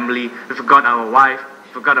our family, we forgot our wife,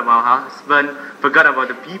 forgot about our husband, forgot about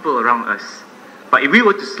the people around us. But if we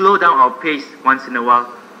were to slow down our pace once in a while,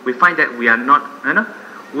 we find that we are not,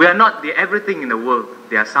 we are not the everything in the world.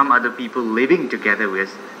 There are some other people living together with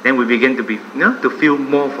us. Then we begin to be, to feel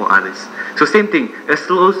more for others. So same thing, a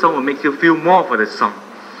slow song will make you feel more for the song.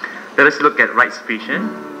 Let us look at right speech.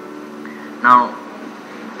 Now,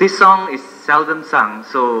 this song is seldom sung,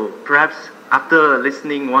 so perhaps after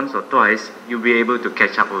listening once or twice, you'll be able to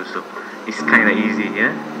catch up also. It's kind of easy,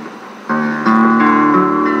 yeah?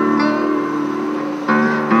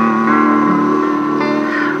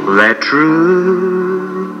 Let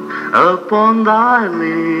truth upon thy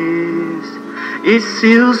lips its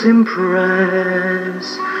seals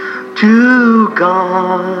impress to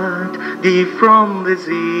guard thee from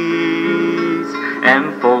disease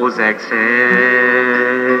and false access.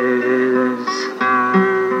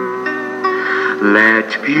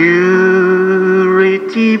 Let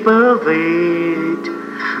purity pervade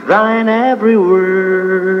thine every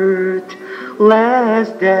word,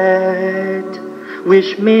 lest that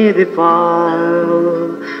which may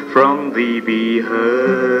defile from thee be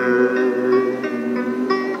heard.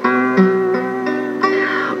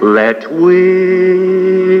 Let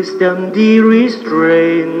wisdom thee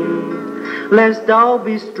restrain, lest thou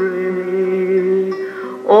be stray.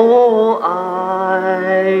 All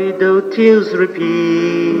idle tales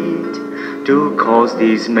repeat to cause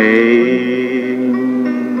dismay.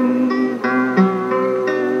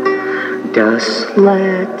 Thus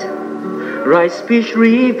let right speech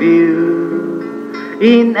reveal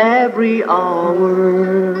in every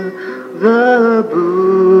hour the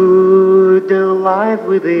Buddha life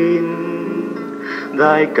within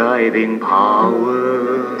thy guiding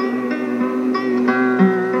power.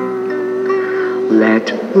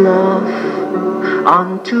 Let love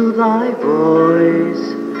unto thy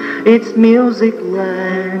voice its music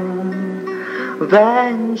lend,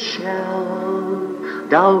 then shall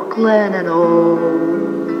thou glen and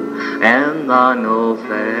old and none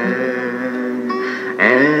offend,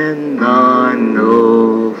 and none offend.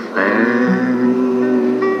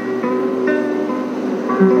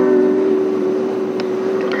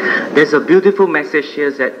 There's a beautiful message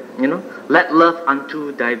here that, let love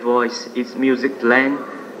unto thy voice its music lend,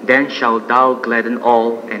 then shalt thou gladden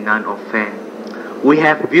all and none offend. We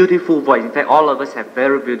have beautiful voice. In fact, all of us have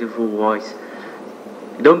very beautiful voice.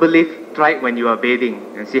 Don't believe, try it when you are bathing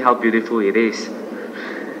and see how beautiful it is.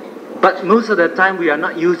 But most of the time, we are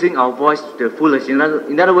not using our voice to the fullest. In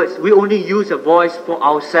other words, we only use a voice for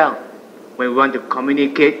ourselves. When we want to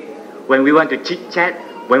communicate, when we want to chit-chat,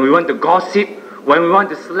 when we want to gossip, when we want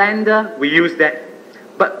to slander, we use that.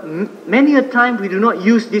 But many a time, we do not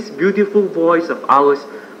use this beautiful voice of ours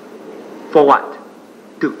for what?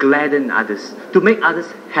 To gladden others, to make others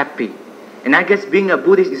happy. And I guess being a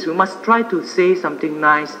Buddhist is we must try to say something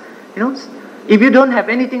nice. If you don't have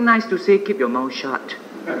anything nice to say, keep your mouth shut.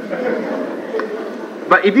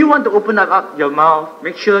 But if you want to open up your mouth,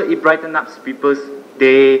 make sure it brightens up people's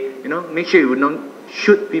day. Make sure you don't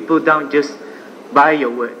shoot people down just by your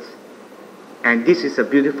words. And this is a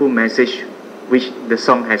beautiful message which the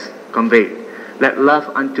song has conveyed. Let love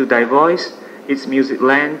unto thy voice its music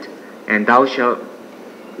lend, and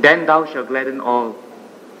then thou shalt gladden all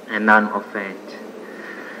and none offend.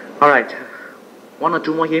 All right, one or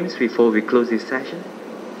two more hymns before we close this session.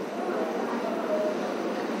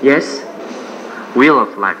 Yes? Wheel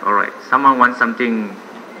of Life. All right. Someone wants something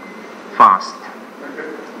fast.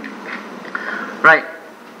 Right.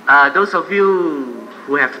 Those of you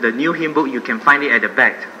who have the new hymn book, you can find it at the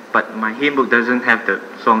back. But my hymn book doesn't have the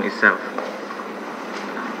song itself.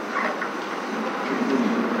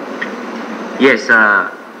 Yes.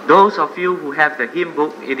 Those of you who have the hymn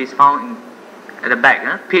book, it is found at the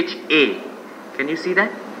back. Page A. Can you see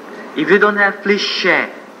that? If you don't have, please share.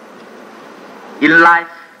 In life,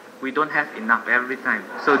 we don't have enough every time.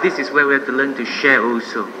 So this is where we have to learn to share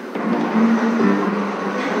also.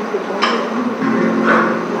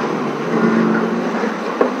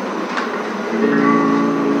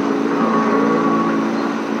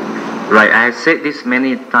 Right, I have said this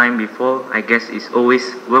many times before. I guess it's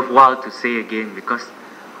always worthwhile to say again, because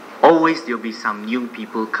always there will be some new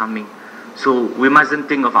people coming. So we mustn't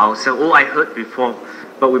think of ourselves, I heard before.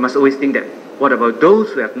 But we must always think that, what about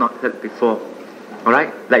those who have not heard before?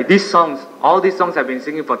 Alright? Like these songs, all these songs I've been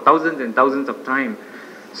singing for thousands and thousands of times.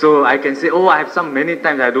 So I can say, I have sung many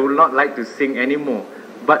times, I do not like to sing anymore.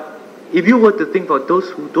 But if you were to think for those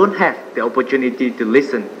who don't have the opportunity to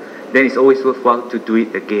listen, then it's always worthwhile to do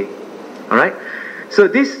it again. Alright? So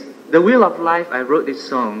the Wheel of Life, I wrote this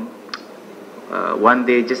song one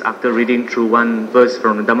day just after reading through one verse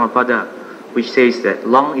from the Dhammapada, which says that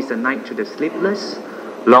long is the night to the sleepless,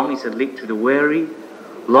 long is the league to the weary,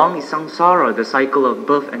 long is samsara, the cycle of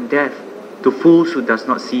birth and death, to fools who does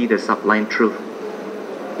not see the sublime truth.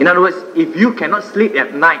 In other words, if you cannot sleep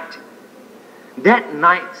at night, that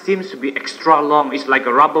night seems to be extra long. It's like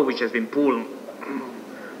a rubber which has been pulled.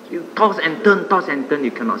 You toss and turn,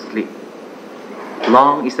 you cannot sleep.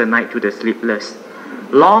 Long is the night to the sleepless.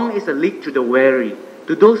 Long is the league to the weary.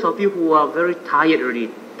 To those of you who are very tired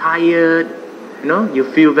already, you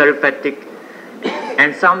feel very fatigued.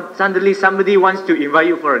 And suddenly somebody wants to invite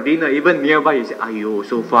you for a dinner, even nearby, you say, "Ayo,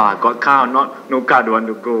 so far, got car or not? No car, don't want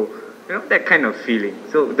to go." That kind of feeling.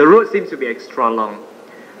 So the road seems to be extra long.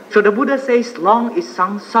 So the Buddha says, long is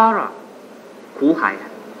samsara, Ku Hai.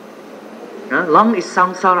 Long is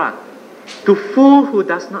samsara. To fool who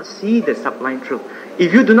does not see the sublime truth.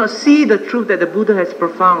 If you do not see the truth that the Buddha has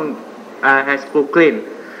proclaimed,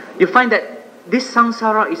 you find that this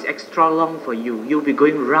samsara is extra long for you. You'll be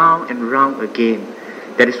going round and round again.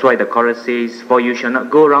 That is why the chorus says, for you shall not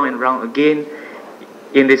go round and round again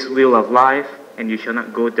in this wheel of life, and you shall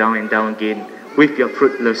not go down and down again with your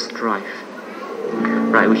fruitless strife.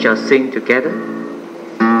 Right, we shall sing together.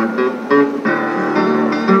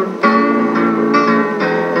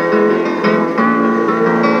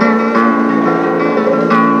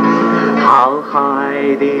 How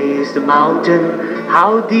high is the mountain?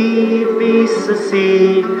 How deep is the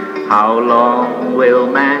sea? How long will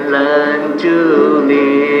man learn to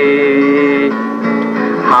live?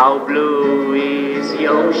 How blue is the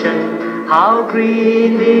ocean? How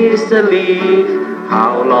green is the leaf?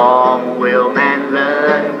 How long will man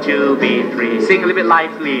learn to be free? Sing a little bit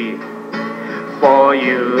lively. For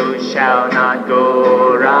you shall not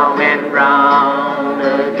go round and round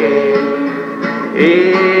again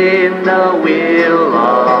in the wheel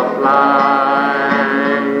of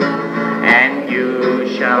life, and you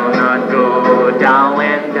shall not go down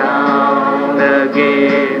and down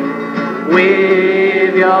again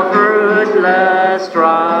with your fruitless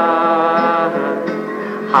strife.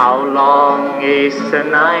 How long is the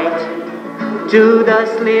night to the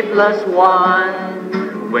sleepless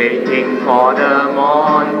one, waiting for the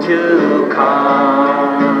morn to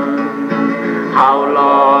come? How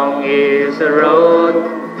long is the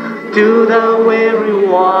road to the weary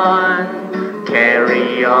one?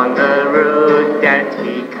 Carry on the road that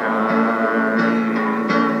he comes.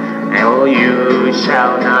 Oh, you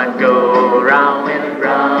shall not go round and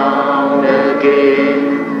round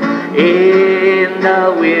again in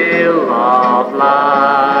the wheel of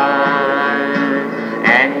life,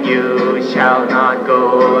 and you shall not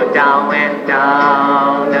go down and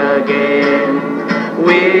down again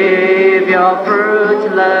with your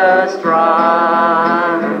fruitless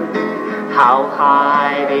run. How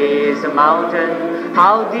high is the mountain,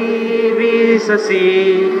 how deep is the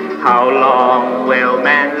sea, how long will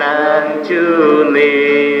man learn to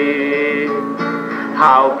live?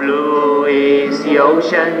 How blue is the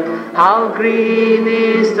ocean, how green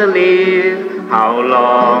is the leaf, how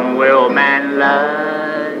long will man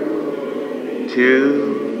learn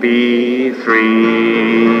to be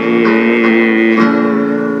free?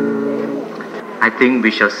 I think we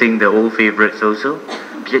shall sing the old favorites also.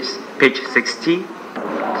 Page 60.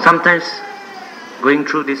 Sometimes going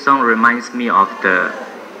through this song reminds me of the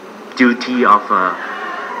duty of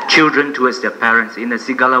children towards their parents. In the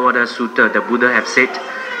Sigalavada Sutta, the Buddha have said,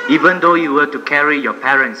 even though you were to carry your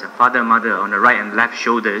parents, father, mother, on the right and left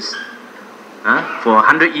shoulders for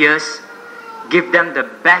 100 years, give them the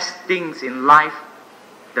best things in life,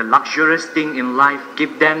 the luxurious thing in life,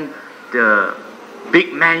 give them the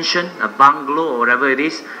big mansion, a bungalow or whatever it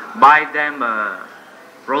is, buy them a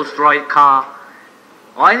Rolls-Royce car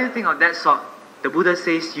or anything of that sort. The Buddha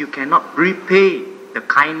says you cannot repay the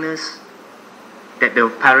kindness that the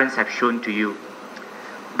parents have shown to you.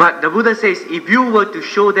 But the Buddha says if you were to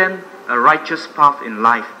show them a righteous path in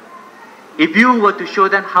life, if you were to show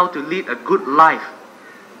them how to lead a good life,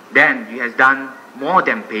 then you have done more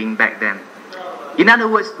than paying back them. In other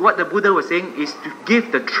words, what the Buddha was saying is to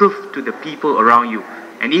give the truth to the people around you,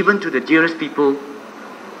 and even to the dearest people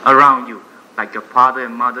around you, like your father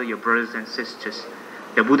and mother, your brothers and sisters.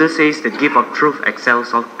 The Buddha says the gift of truth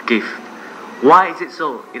excels all gift. Why is it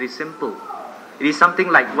so? It is simple. It is something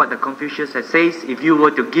like what the Confucius says, if you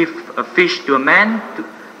were to give a fish to a man,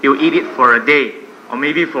 he will eat it for a day, or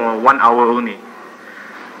maybe for 1 hour only.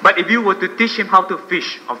 But if you were to teach him how to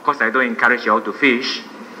fish, of course I don't encourage you all to fish.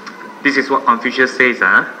 This is what Confucius says.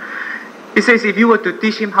 He says if you were to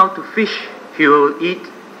teach him how to fish, he will eat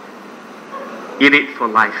it for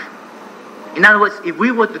life. In other words, if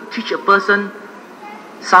we were to teach a person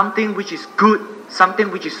something which is good, something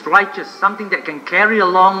which is righteous, something that can carry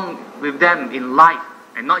along with them in life,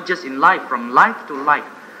 and not just in life, from life to life,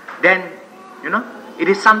 then, it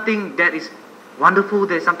is something that is wonderful,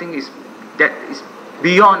 there's something that is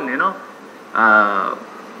beyond,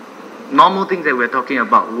 normal things that we're talking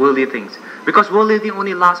about, worldly things. Because worldly things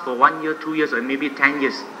only last for 1 year, 2 years, or maybe 10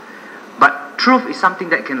 years. But truth is something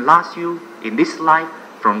that can last you in this life,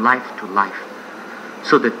 from life to life.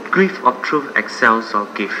 So the gift of truth excels all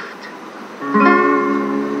gift.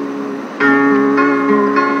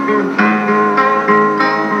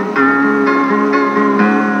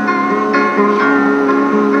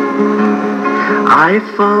 I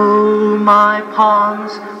fill my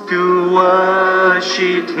palms to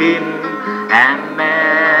worship Him and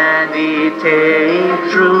meditate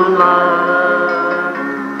through love.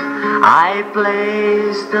 I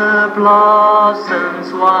place the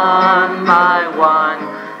blossoms one by one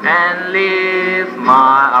and lift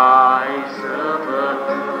my eyes above.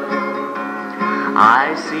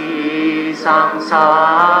 I see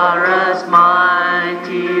samsara's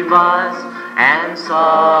mighty vast and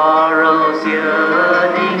sorrow's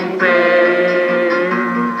yearning pain.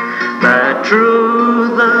 But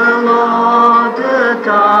through the Lord the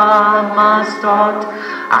Dharma's taught,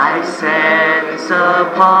 I sense a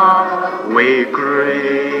pathway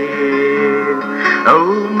great.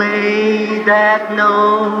 Oh, may that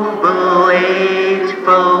noble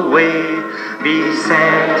eightfold way be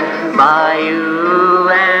sent by you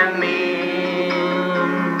and me.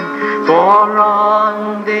 For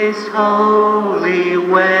on this holy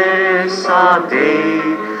Wesak day,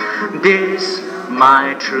 this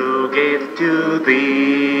my true gift to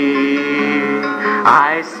thee.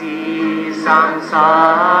 I see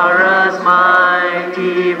samsara's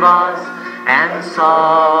mighty vast and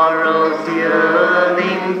sorrow's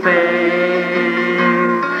yearning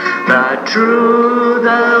pain. But through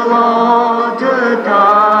the Lord the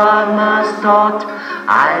Dharma's taught,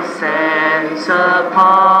 I sense a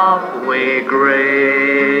pathway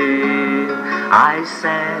great. I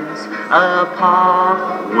sense a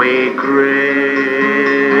pathway great.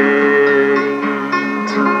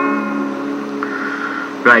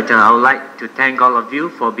 Right, I would like to thank all of you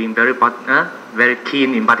for being very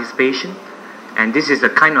keen in participation. And this is the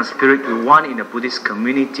kind of spirit we want in the Buddhist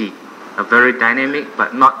community, a very dynamic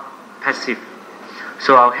but not passive.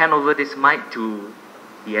 So I'll hand over this mic to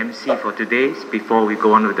the MC for today before we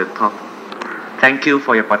go on with the talk. Thank you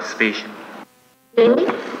for your participation. Today,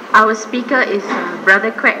 our speaker is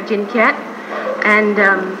Brother Quek Keat, and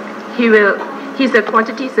he's a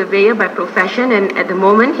quantity surveyor by profession, and at the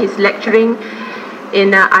moment he's lecturing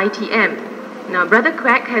in ITM. Now, Brother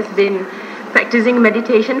Quek has been practicing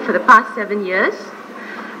meditation for the past 7 years,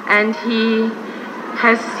 and he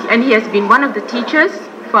has been one of the teachers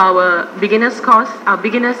for our beginners course, our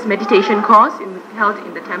beginners meditation course held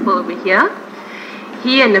in the temple over here.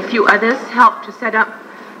 He and a few others helped to set up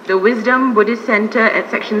the Wisdom Buddhist Center at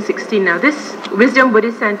Section 16. Now, this Wisdom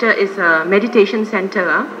Buddhist Center is a meditation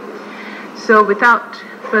center. So without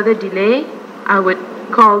further delay, I would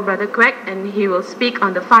call Brother Quek, and he will speak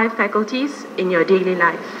on the 5 faculties in your daily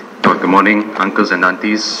life. Good morning, uncles and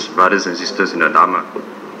aunties, brothers and sisters in the Dharma.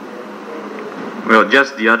 Well,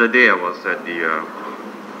 just the other day I was at the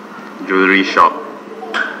jewelry shop,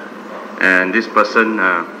 and this person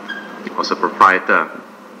was a proprietor,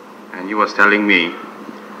 and he was telling me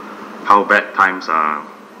how bad times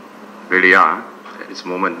really are at this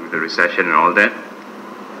moment with the recession and all that.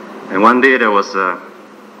 And one day there was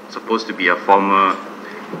supposed to be a former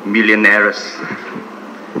millionaires,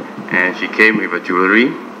 and she came with a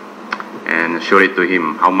jewelry and showed it to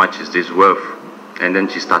him. How much is this worth? And then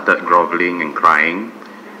she started groveling and crying,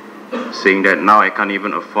 saying that now I can't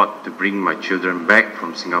even afford to bring my children back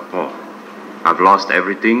from Singapore. I've lost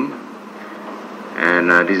everything, and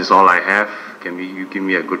this is all I have. Can you give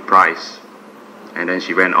me a good price? And then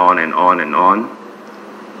she went on and on and on.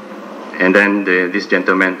 And then this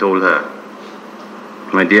gentleman told her,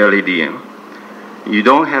 my dear lady, you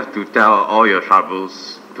don't have to tell all your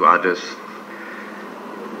troubles to others.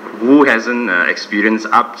 Who hasn't experienced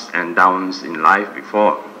ups and downs in life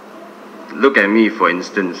before? Look at me, for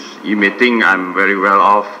instance. You may think I'm very well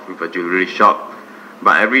off with a jewelry shop,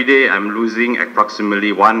 but every day I'm losing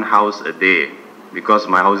approximately 1 house a day because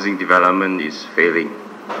my housing development is failing.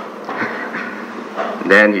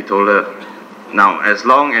 Then he told her, now as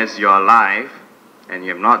long as you're alive and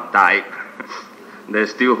you have not died,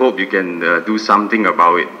 there's still hope you can do something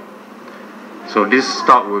about it. So this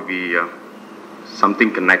talk will be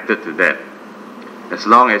something connected to that. As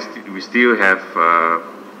long as we still have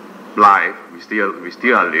life, we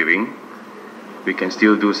still are living, we can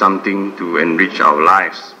still do something to enrich our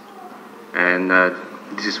lives. And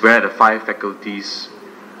this is where the 5 faculties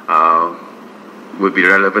will be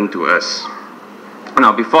relevant to us.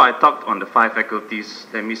 Now, before I talk on the 5 faculties,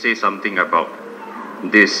 let me say something about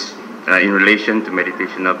this in relation to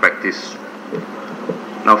meditational practice.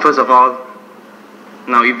 Now, first of all,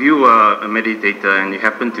 now if you were a meditator and you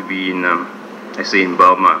happen to be in, let's say in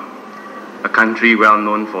Burma, a country well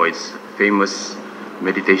known for its famous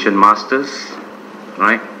meditation masters,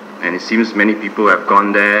 right? And it seems many people have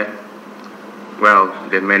gone there. Well,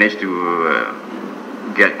 they managed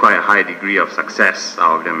to get quite a high degree of success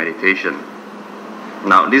out of their meditation.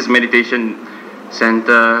 Now, this meditation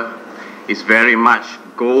center is very much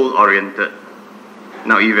goal-oriented.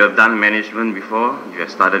 Now, if you have done management before, you have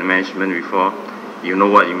started management before, you know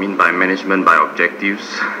what you mean by management by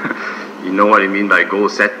objectives. You know what you mean by goal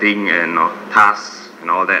setting and tasks and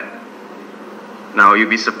all that. Now, you'll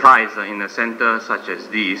be surprised that in a center such as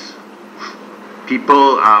this,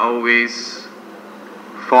 people are always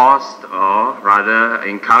forced or rather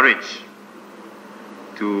encouraged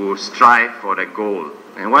to strive for that goal.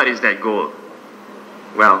 And what is that goal?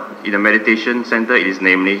 Well, in a meditation center, it is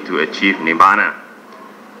namely to achieve Nibbana.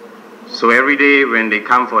 So every day when they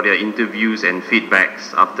come for their interviews and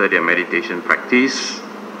feedbacks after their meditation practice,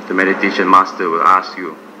 the meditation master will ask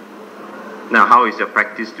you, now how is your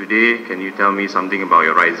practice today? Can you tell me something about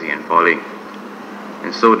your rising and falling?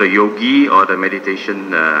 And so the yogi or the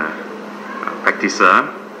meditation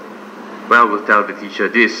practitioner, well, will tell the teacher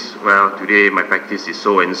this, well, today my practice is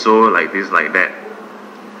so and so, like this, like that.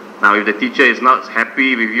 Now if the teacher is not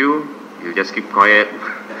happy with you, you just keep quiet,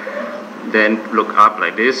 then look up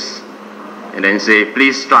like this, and then say,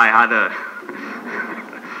 please try harder.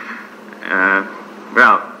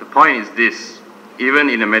 Well, the point is this, even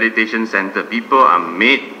in a meditation center, people are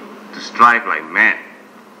made to strive like mad.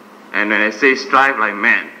 And when I say strive like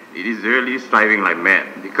mad, it is really striving like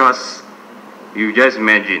mad, because you just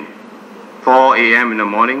imagine, 4 a.m. in the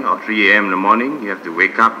morning or 3 a.m. in the morning, you have to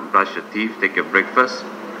wake up, brush your teeth, take your breakfast,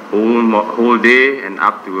 whole day and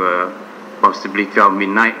up to possibly 12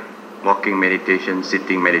 midnight, walking meditation,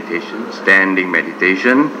 sitting meditation, standing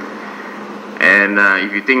meditation. And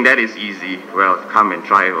if you think that is easy, well, come and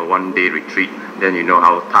try a 1-day retreat, then you know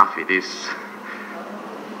how tough it is.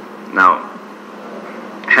 Now,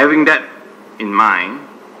 having that in mind,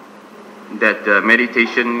 that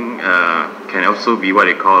meditation can also be what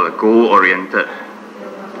they call goal-oriented.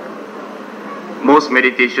 Most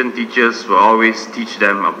meditation teachers will always teach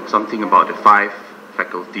them something about the 5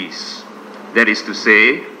 faculties. That is to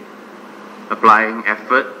say, applying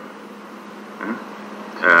effort,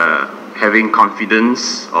 having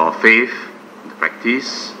confidence or faith in the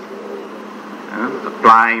practice,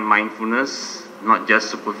 applying mindfulness, not just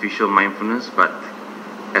superficial mindfulness, but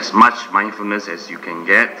as much mindfulness as you can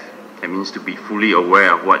get. That means to be fully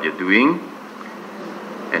aware of what you're doing.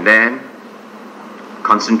 And then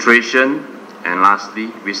concentration, and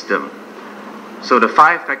lastly, wisdom. So the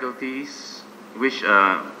 5 faculties which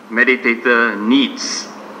a meditator needs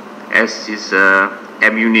as his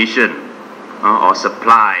ammunition or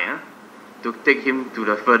supply to take him to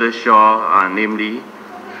the further shore are namely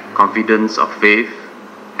confidence of faith,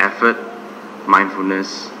 effort,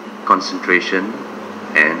 mindfulness, concentration,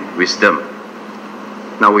 and wisdom.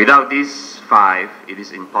 Now, without these 5, it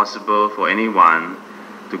is impossible for anyone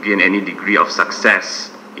to gain any degree of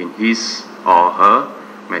success in his or her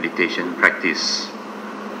meditation practice.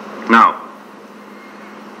 Now,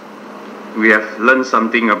 we have learned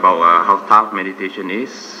something about how tough meditation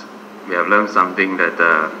is. We have learned something that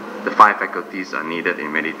the 5 faculties are needed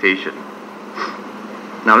in meditation.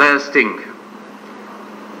 Now, let us think.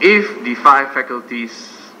 If the 5 faculties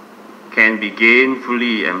can be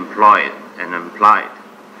gainfully employed and applied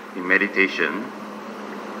in meditation,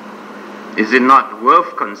 is it not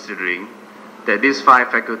worth considering that these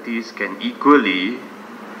 5 faculties can equally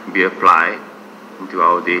be applied into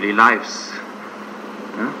our daily lives,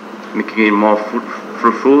 making it more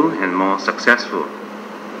fruitful and more successful?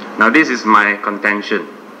 Now, this is my contention.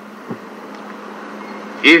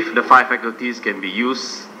 If the 5 faculties can be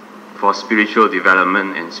used for spiritual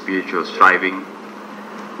development and spiritual striving,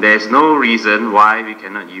 there is no reason why we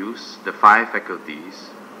cannot use the 5 faculties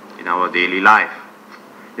in our daily life,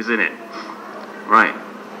 isn't it? Right.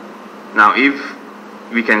 Now, if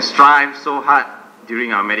we can strive so hard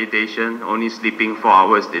during our meditation, only sleeping 4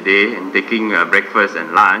 hours a day and taking breakfast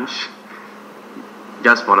and lunch,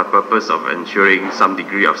 just for the purpose of ensuring some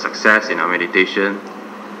degree of success in our meditation,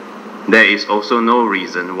 there is also no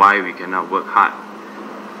reason why we cannot work hard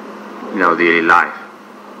in our daily life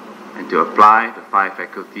and to apply the 5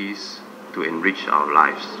 faculties to enrich our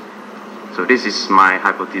lives. So this is my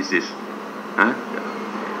hypothesis.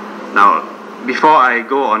 Now, before I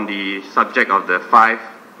go on the subject of the 5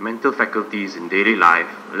 mental faculties in daily life,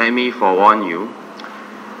 let me forewarn you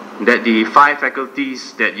that the 5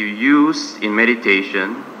 faculties that you use in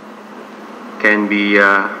meditation can be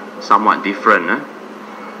somewhat different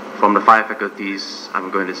from the 5 faculties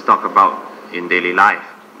I'm going to talk about in daily life.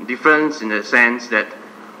 Difference in the sense that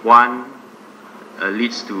one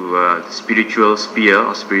leads to spiritual sphere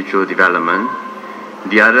or spiritual development,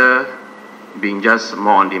 the other being just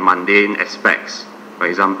more on the mundane aspects, for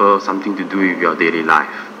example, something to do with your daily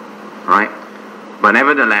life, right? But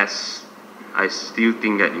nevertheless, I still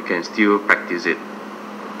think that you can still practice it.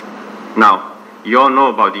 Now, you all know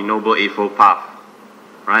about the Noble Eightfold Path,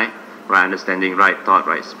 right? Right understanding, right thought,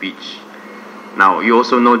 right speech. Now, you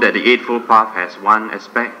also know that the Eightfold Path has one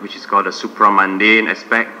aspect, which is called the supramundane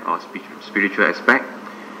aspect, or spiritual aspect,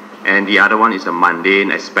 and the other one is the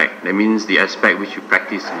mundane aspect. That means the aspect which you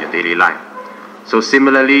practice in your daily life. So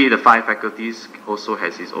similarly, the 5 faculties also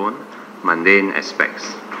has its own mundane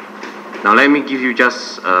aspects. Now, let me give you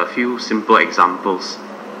just a few simple examples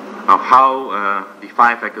of how the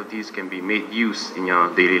 5 faculties can be made use in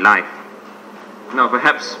your daily life. Now,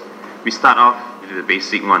 perhaps we start off with the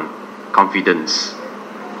basic one, confidence.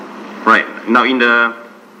 Right. Now, in the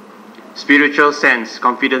spiritual sense,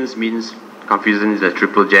 confidence means confidence in the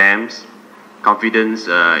triple gems, confidence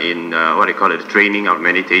in what they call the training of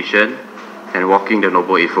meditation, and walking the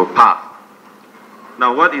Noble Eightfold Path.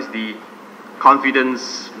 Now, what is the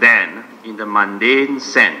confidence then in the mundane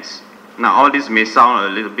sense? Now, all this may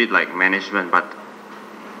sound a little bit like management, but,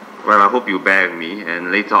 well, I hope you bear with me,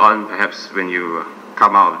 and later on, perhaps when you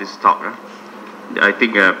come out of this talk, I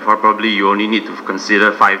think probably you only need to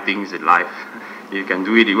consider 5 things in life. If you can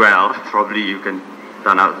do it well, probably you can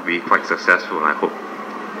turn out to be quite successful, I hope.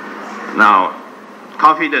 Now,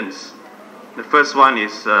 confidence. The first one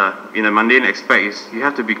is, in a mundane aspect, is you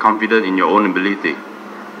have to be confident in your own ability.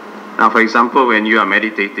 Now, for example, when you are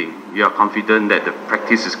meditating, you are confident that the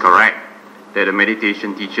practice is correct, that the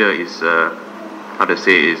meditation teacher is,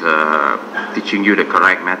 teaching you the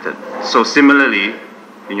correct method. So similarly,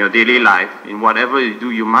 in your daily life, in whatever you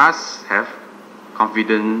do, you must have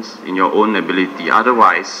confidence in your own ability.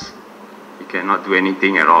 Otherwise, you cannot do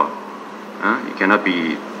anything at all. You cannot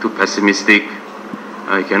be too pessimistic.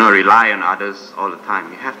 You cannot rely on others all the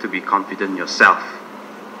time. You have to be confident yourself.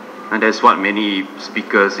 And that's what many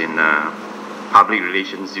speakers in public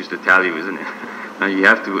relations used to tell you, isn't it? You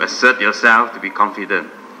have to assert yourself to be confident,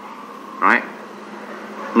 right?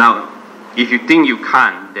 Now, if you think you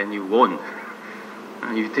can't, then you won't.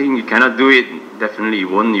 If you think you cannot do it, definitely you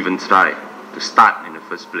won't even try to start in the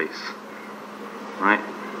first place, right?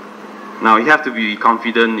 Now, you have to be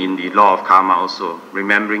confident in the law of karma also,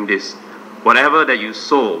 remembering this. Whatever that you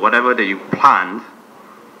sow, whatever that you plant,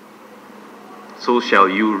 so shall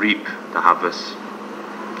you reap the harvest.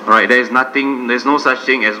 Alright, there's no such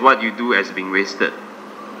thing as what you do as being wasted.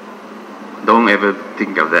 Don't ever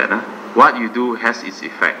think of that. Huh? What you do has its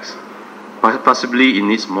effects. Possibly it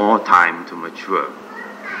needs more time to mature.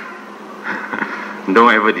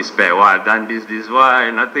 Don't ever despair. Why I've done this, why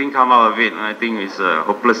nothing come out of it. I think it's a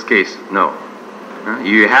hopeless case. No.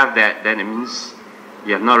 You have that, then it means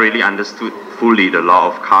you have not really understood fully the law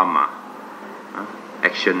of karma,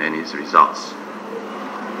 action and its results.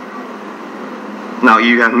 Now, if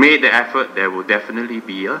you have made the effort, there will definitely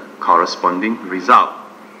be a corresponding result.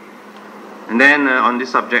 And then on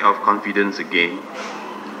this subject of confidence again,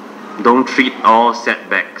 don't treat all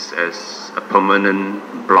setbacks as a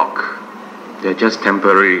permanent block. They're just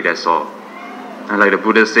temporary, that's all. And like the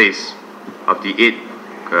Buddha says, of the 8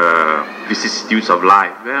 vicissitudes of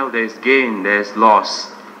life, well, there's gain, there's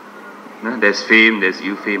loss, there's fame, there's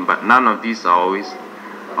ill fame, but none of these are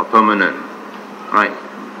permanent, right?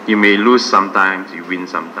 You may lose sometimes, you win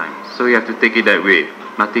sometimes. So you have to take it that way.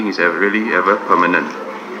 Nothing is really ever permanent.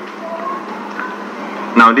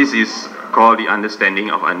 Now this is called the understanding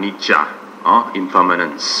of anicca, or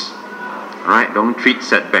impermanence. Right? Don't treat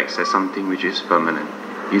setbacks as something which is permanent.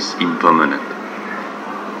 It's impermanent.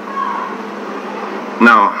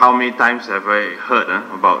 Now, how many times have I heard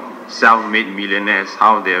about self-made millionaires,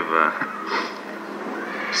 how they have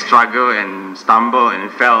struggled and stumbled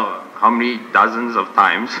and fell how many dozens of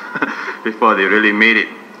times before they really made it.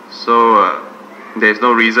 So there's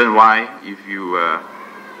no reason why if you,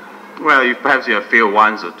 perhaps you have failed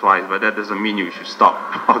once or twice, but that doesn't mean you should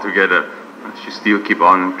stop altogether. You should still keep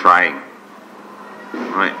on trying.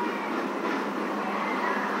 Right?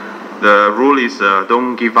 The rule is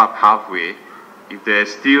don't give up halfway if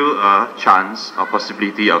there's still a chance or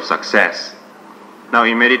possibility of success. Now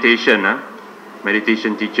in meditation,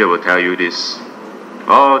 meditation teacher will tell you this.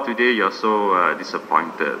 Oh, today you're so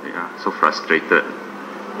disappointed, so frustrated.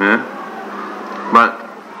 But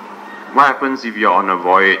what happens if you're on a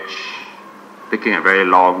voyage, taking a very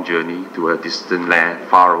long journey to a distant land,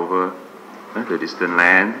 far over the distant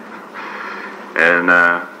land, and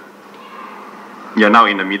you're now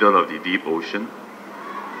in the middle of the deep ocean.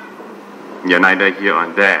 You're neither here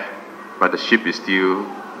or there, but the ship is still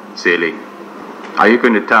sailing. Are you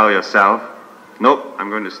going to tell yourself, nope, I'm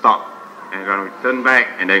going to stop, and I'm going to turn back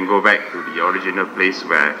and then go back to the original place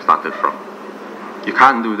where I started from? You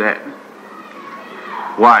can't do that.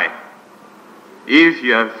 Why? If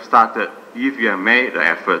you have started, if you have made the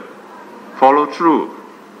effort, follow through,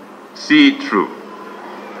 see it through.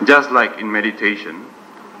 Just like in meditation,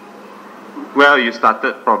 well, you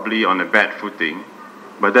started probably on a bad footing,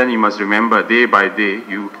 but then you must remember, day by day,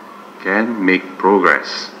 you can make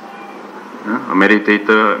progress. A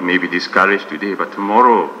meditator may be discouraged today, but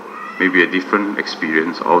tomorrow may be a different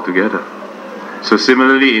experience altogether. So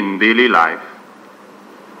similarly in daily life,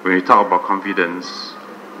 when we talk about confidence,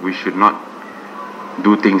 we should not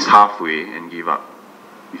do things halfway and give up.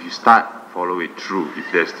 If you start, follow it through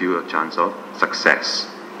if there's still a chance of success.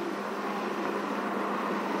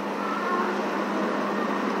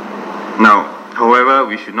 Now, however,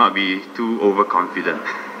 we should not be too overconfident.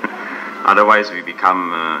 Otherwise, we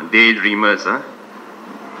become daydreamers,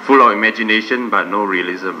 full of imagination but no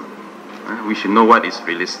realism. We should know what is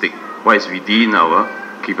realistic, what is within our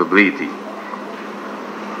capability.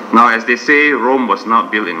 Now, as they say, Rome was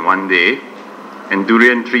not built in one day, and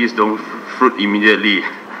durian trees don't fruit immediately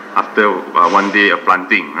after one day of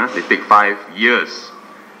planting. They take 5 years.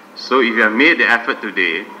 So if you have made the effort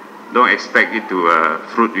today, don't expect it to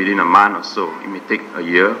fruit within a month or so. It may take a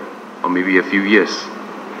year or maybe a few years.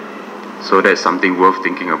 So that's something worth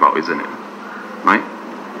thinking about, isn't it? Right?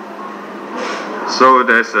 So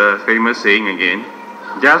there's a famous saying again,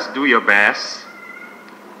 just do your best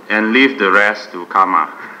and leave the rest to karma.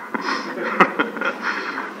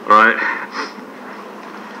 Right?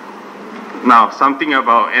 Now, something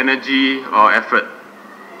about energy or effort.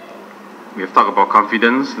 We have talked about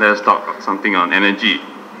confidence, let's talk something on energy.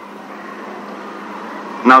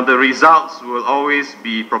 Now, the results will always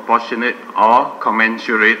be proportionate or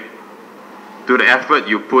commensurate to the effort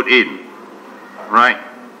you put in. right?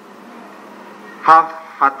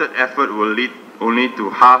 Half-hearted effort will lead only to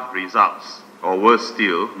half results, or worse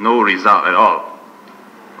still, no result at all.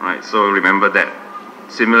 Right, so remember that.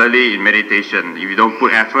 Similarly, in meditation, if you don't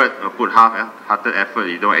put effort or put half-hearted effort,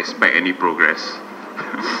 you don't expect any progress.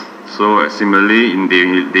 So similarly, in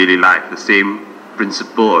daily life, the same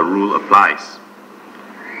principle or rule applies.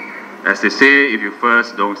 As they say, if you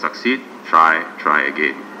first don't succeed, try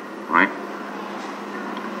again. Right?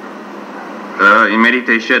 In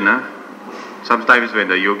meditation, sometimes when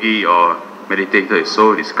the yogi or meditator is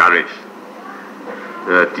so discouraged,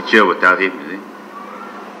 the teacher will tell him,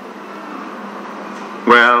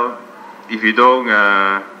 well, if you don't,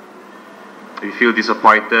 if you feel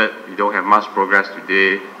disappointed, you don't have much progress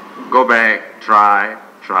today, go back, try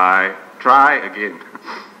again.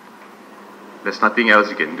 There's nothing else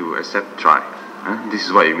you can do except try. This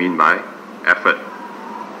is what you mean by effort.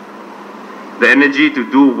 The energy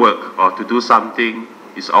to do work or to do something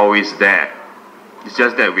is always there. It's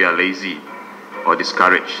just that we are lazy or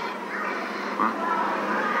discouraged.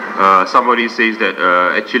 Somebody says that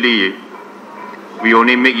actually we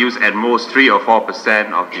only make use at most 3 or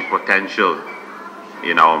 4% of the potential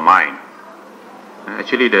in our mind.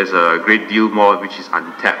 Actually, there's a great deal more which is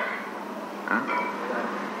untapped.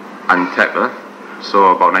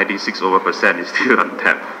 So about 96% is still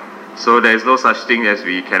untapped. So there's no such thing as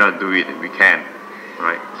we cannot do it. We can,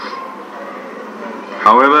 right?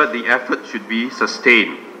 However, the effort should be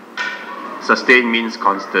sustained. Sustained means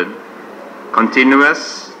constant,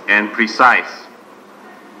 continuous, and precise,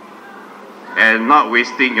 and not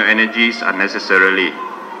wasting your energies unnecessarily.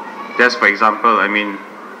 Just for example, I mean,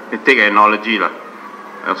 take an analogy lah.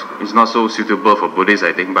 It's not so suitable for Buddhists,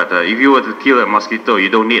 I think, but if you were to kill a mosquito, you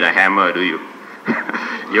don't need a hammer, do you?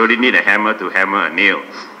 You only need a hammer to hammer a nail.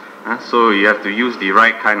 So you have to use the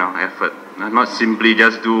right kind of effort. Not simply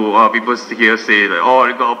just do, people here say, like, oh,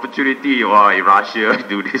 you got opportunity, or in Russia,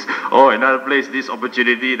 do this, or another place, this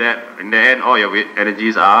opportunity, that, in the end, all your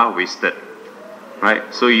energies are wasted.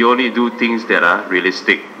 Right? So you only do things that are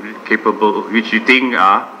realistic, capable, which you think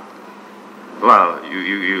are, well,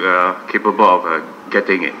 you are capable of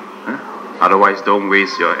getting it. Otherwise, don't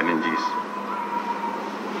waste your energies.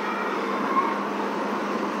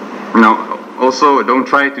 Now, also, don't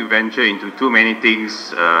try to venture into too many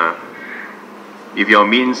things if your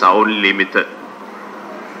means are only limited.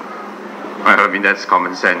 I mean, that's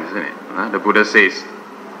common sense, isn't it? The Buddha says,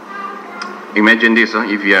 imagine this,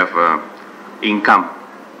 if you have income,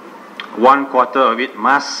 1/4 of it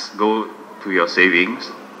must go to your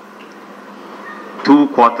savings,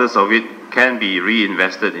 2/4 of it can be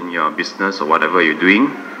reinvested in your business or whatever you're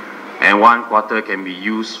doing, and 1/4 can be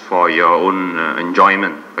used for your own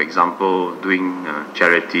enjoyment. For example, doing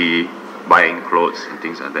charity, buying clothes and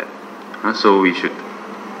things like that. So we should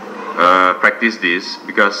practice this,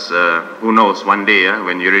 because who knows, one day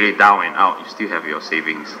when you're really down and out, you still have your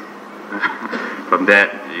savings. From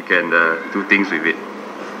that, you can do things with it.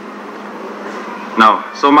 Now,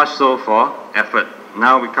 so much so for effort.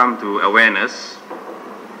 Now we come to awareness.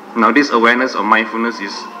 Now, this awareness of mindfulness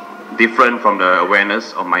is different from the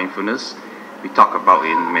awareness of mindfulness we talk about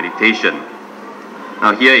in meditation.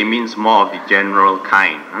 Now, here it means more of the general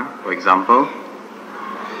kind. For example,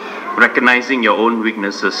 recognizing your own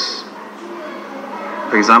weaknesses.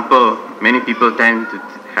 For example, many people tend to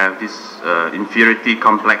have these inferiority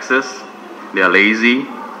complexes. They are lazy.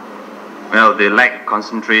 Well, they lack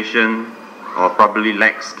concentration, or probably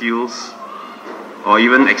lack skills, or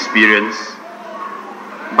even experience.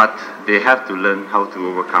 But they have to learn how to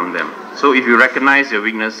overcome them. So if you recognize your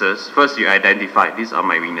weaknesses, first you identify, these are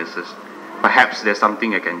my weaknesses. Perhaps there's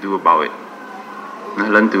something I can do about it.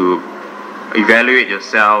 Learn to evaluate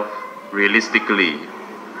yourself realistically.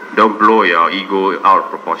 Don't blow your ego out of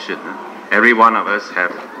proportion. Every one of us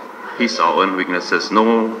have his or own weaknesses.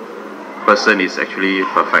 No person is actually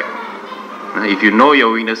perfect. If you know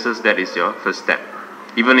your weaknesses, that is your first step.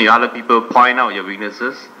 Even if other people point out your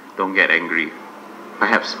weaknesses, don't get angry.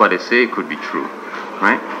 Perhaps what they say could be true,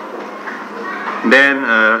 right? Then,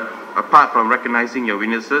 apart from recognizing your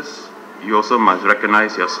weaknesses, you also must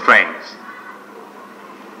recognize your strengths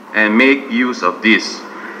and make use of this.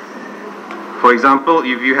 For example,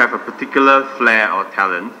 if you have a particular flair or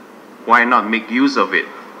talent, why not make use of it?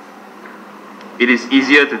 It is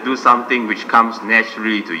easier to do something which comes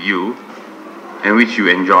naturally to you and which you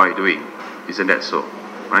enjoy doing. Isn't that so,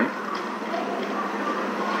 right?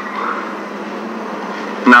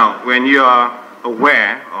 Now, when you are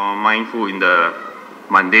aware or mindful in the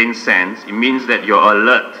mundane sense, it means that you're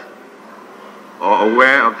alert or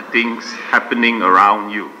aware of the things happening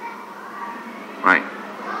around you, right?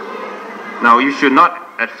 Now, you should not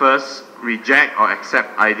at first reject or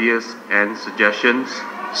accept ideas and suggestions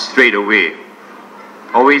straight away.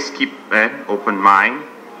 Always keep an open mind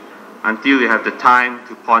until you have the time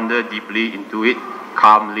to ponder deeply into it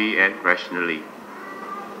calmly and rationally.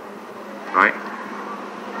 Right?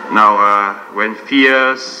 Now, when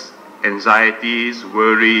fears, anxieties,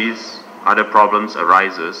 worries, other problems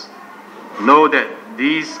arises, know that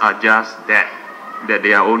these are just that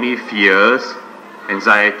they are only fears,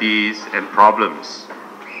 anxieties, and problems.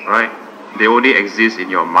 Right? They only exist in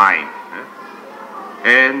your mind.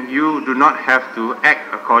 And you do not have to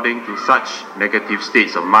act according to such negative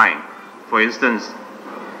states of mind. For instance,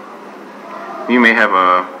 you may have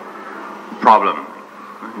a problem.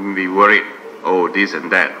 You may be worried, oh, this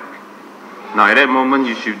and that. Now at that moment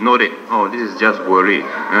you should know that, oh, this is just worry.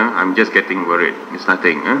 I'm just getting worried. It's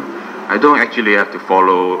nothing. I don't actually have to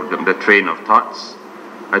follow the train of thoughts.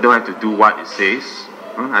 I don't have to do what it says.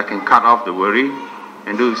 I can cut off the worry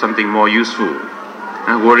and do something more useful.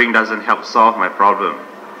 Worrying doesn't help solve my problem.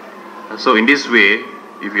 So in this way,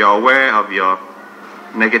 if you are aware of your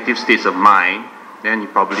negative states of mind, then you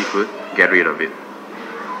probably could get rid of it.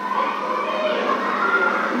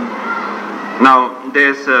 Now,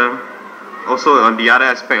 there's also on the other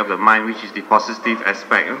aspect of the mind, which is the positive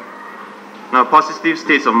aspect. Now, positive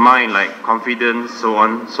states of mind like confidence, so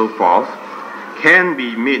on, so forth, can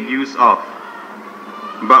be made use of.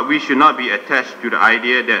 But we should not be attached to the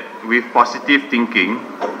idea that with positive thinking,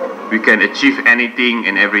 we can achieve anything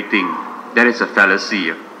and everything. That is a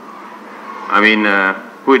fallacy. I mean,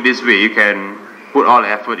 put it this way, you can put all the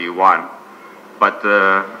effort you want, but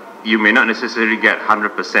you may not necessarily get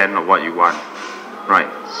 100% of what you want. Right?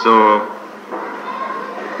 So,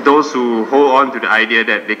 those who hold on to the idea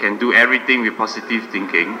that they can do everything with positive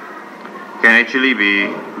thinking can actually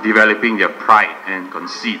be developing their pride and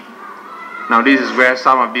conceit. Now this is where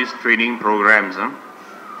some of these training programs,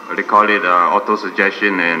 they call it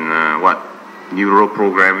auto-suggestion and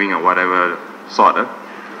neuro-programming or whatever sort,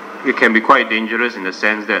 it can be quite dangerous in the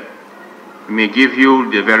sense that it may give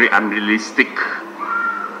you the very unrealistic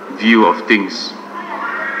view of things.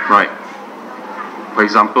 Right? For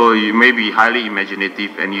example, you may be highly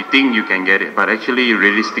imaginative and you think you can get it, but actually,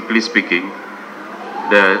 realistically speaking,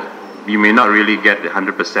 you may not really get the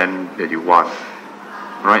 100% that you want.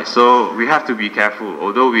 Right, so we have to be careful.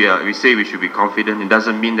 Although we say we should be confident, it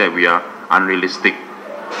doesn't mean that we are unrealistic.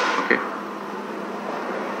 Okay.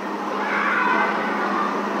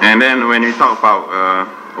 And then when we talk about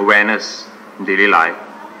awareness in daily life,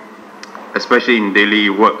 especially in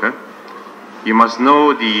daily work, you must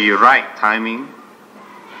know the right timing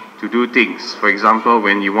to do things. For example,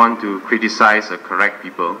 when you want to criticize or correct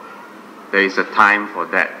people, there is a time for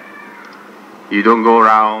that. You don't go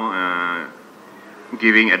around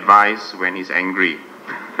giving advice when he's angry.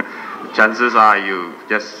 Chances are you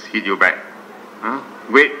just hit you back.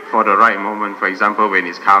 Wait for the right moment. For example, when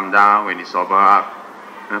he's calmed down, when he's sober up,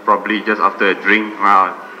 probably just after a drink.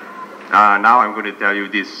 Now I'm going to tell you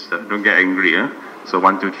this. Don't get angry. So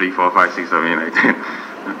 1, 2, 3, 4, 5, 6, 7, 8, 9,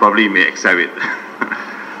 10. Probably may accept it.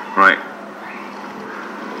 Right.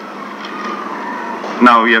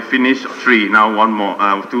 Now we have finished 3.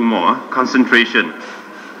 Now 2 more. Concentration.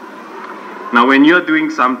 Now when you're doing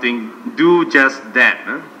something, do just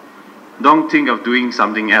that. Don't think of doing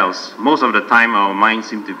something else. Most of the time our minds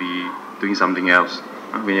seem to be doing something else.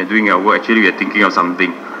 When you're doing your work, actually you're thinking of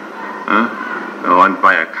something. I want to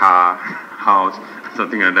buy a car, house,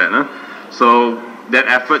 something like that. So that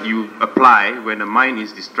effort you apply when the mind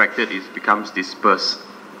is distracted, it becomes dispersed.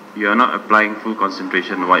 You are not applying full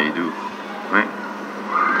concentration on what you do. Right?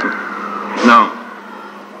 Now,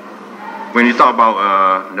 when you talk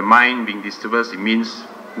about the mind being dispersed, it means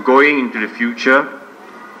going into the future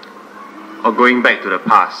or going back to the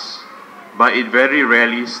past. But it very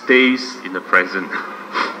rarely stays in the present.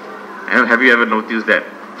 Have you ever noticed that?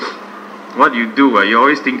 What you do, you're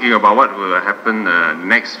always thinking about what will happen the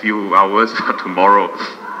next few hours or tomorrow.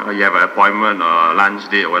 You have an appointment or lunch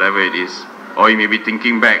date or whatever it is. Or you may be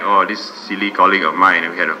thinking back, oh, this silly colleague of mine,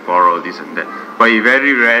 we had a quarrel, this and that. But you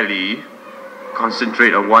very rarely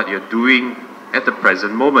concentrate on what you're doing at the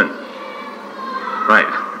present moment. Right.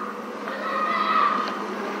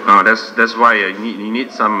 That's why you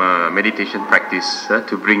need some meditation practice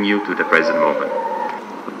to bring you to the present moment.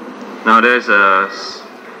 Now there's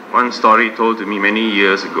one story told to me many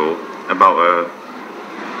years ago about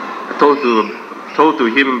told to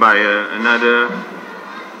him by another,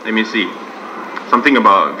 let me see, something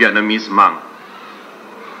about Vietnamese monk.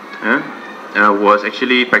 Was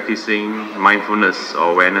actually practicing mindfulness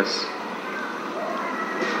or awareness.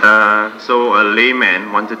 So a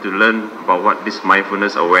layman wanted to learn about what this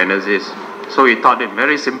mindfulness awareness is. So he taught him,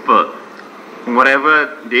 very simple. In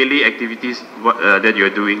whatever daily activities that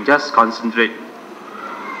you're doing, just concentrate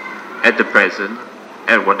at the present,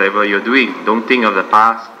 at whatever you're doing. Don't think of the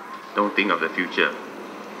past, don't think of the future.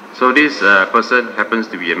 So this person happens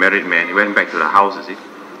to be a married man. He went back to the house, you see.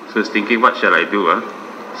 So he's thinking, what shall I do?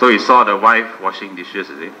 So he saw the wife washing dishes,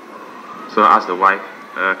 you see. So I asked the wife,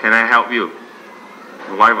 can I help you?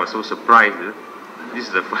 The wife was so surprised. This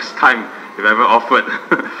is the first time you've ever offered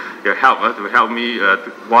your help to help me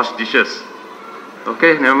to wash dishes.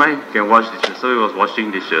 Okay, never mind, you can wash dishes. So he was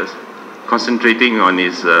washing dishes, concentrating on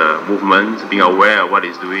his movements, being aware of what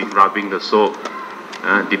he's doing, rubbing the soap,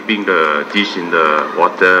 dipping the dish in the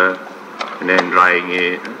water, and then drying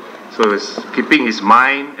it. So he was keeping his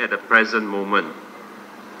mind at the present moment,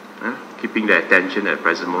 keeping the attention at the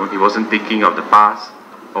present moment. He wasn't thinking of the past,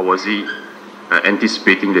 or was he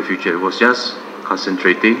anticipating the future. He was just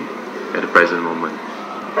concentrating at the present moment.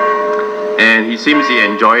 And he seems he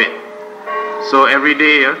enjoyed it. So every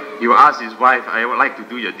day he will ask his wife, I would like to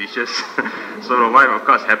do your dishes. So the wife, of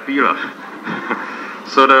course, happy.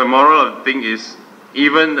 So the moral of the thing is,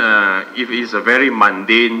 even if it's a very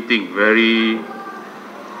mundane thing, very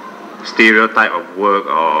stereotype of work,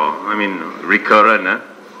 or recurrent,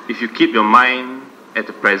 if you keep your mind at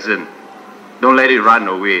the present, don't let it run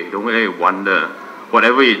away, don't let it wander.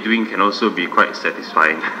 Whatever you're doing can also be quite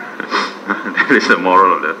satisfying. That is the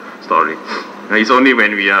moral of the story. It's only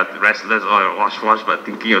when we are restless or wash, but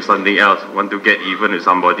thinking of something else, want to get even with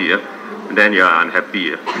somebody, and then you are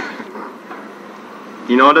unhappy.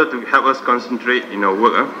 In order to help us concentrate in our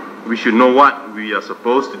work, we should know what we are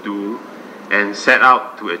supposed to do and set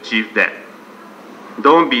out to achieve that.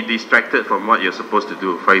 Don't be distracted from what you're supposed to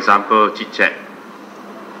do. For example, chit-chat,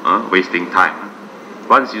 wasting time.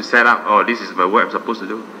 Once you set up, oh, this is my work I'm supposed to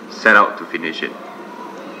do, set out to finish it.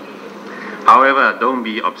 However, don't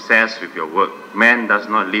be obsessed with your work. Man does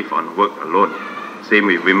not live on work alone. Same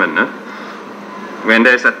with women. When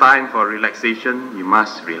there's a time for relaxation, you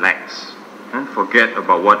must relax. Forget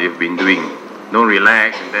about what you've been doing. Don't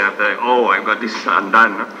relax and then after, oh, I got this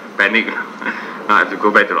undone, panic. I have to go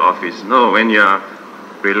back to the office. No, when you're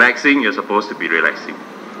relaxing, you're supposed to be relaxing.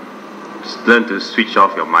 Just learn to switch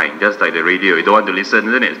off your mind, just like the radio. You don't want to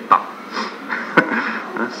listen, then it stops.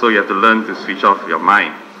 So you have to learn to switch off your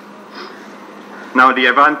mind. Now, the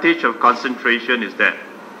advantage of concentration is that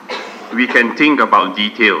we can think about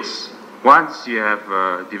details. Once you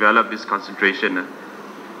have developed this concentration,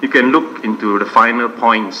 you can look into the finer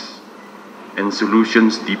points and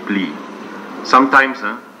solutions deeply. Sometimes,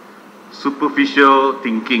 superficial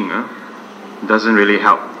thinking doesn't really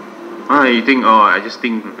help. You think, oh, I just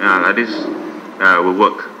think like this will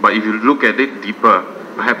work. But if you look at it deeper,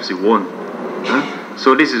 perhaps it won't.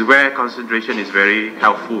 So this is where concentration is very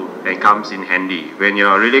helpful and comes in handy. When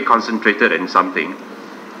you're really concentrated in something,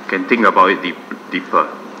 you can think about it deeper.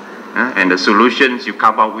 And the solutions you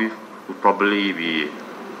come up with will probably be,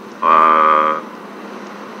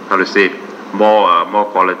 more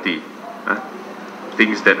quality.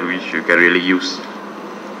 Things that which you can really use.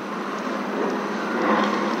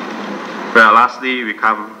 Well, lastly, we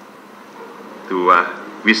come to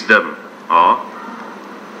wisdom, or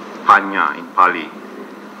panya in Pali.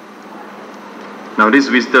 Now, this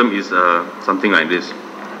wisdom is something like this.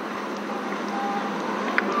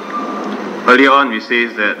 Earlier on, we say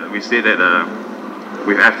that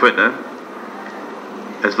with effort,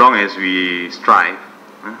 as long as we strive,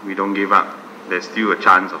 we don't give up, there's still a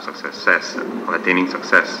chance of success, or attaining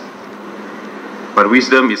success. But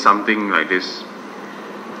wisdom is something like this.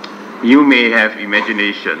 You may have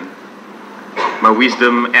imagination, but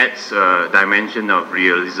wisdom adds a dimension of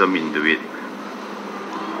realism into it.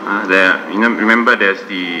 I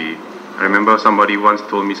remember somebody once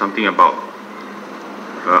told me something about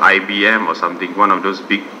IBM or something, one of those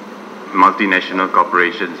big multinational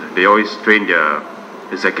corporations. They always train their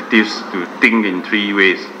executives to think in 3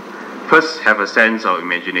 ways. First, have a sense of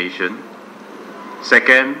imagination.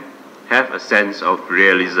 Second, have a sense of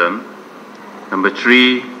realism. Number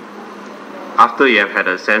 3, after you have had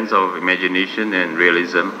a sense of imagination and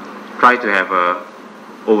realism, try to have a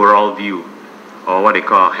overall view, or what they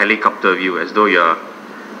call helicopter view, as though you're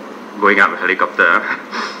going up a helicopter,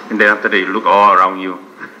 and then after that you look all around you.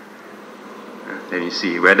 Then you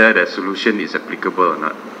see whether the solution is applicable or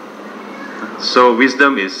not. So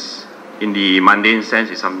wisdom is, in the mundane sense,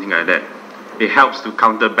 is something like that. It helps to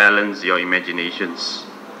counterbalance your imaginations.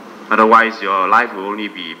 Otherwise, your life will only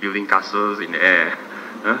be building castles in the air.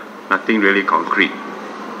 Nothing really concrete,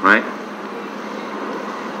 right?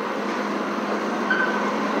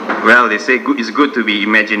 Well, they say it's good to be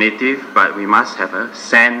imaginative, but we must have a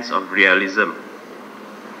sense of realism.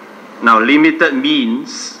 Now, limited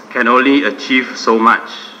means can only achieve so much.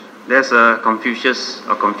 There's a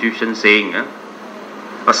Confucian saying,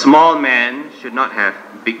 a small man should not have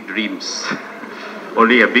big dreams.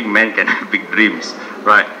 Only a big man can have big dreams,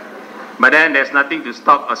 right? But then there's nothing to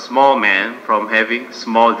stop a small man from having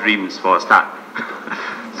small dreams for a start.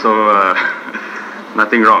 So,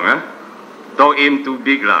 nothing wrong, Don't aim too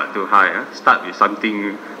big, too high. Start with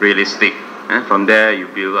something realistic. From there, you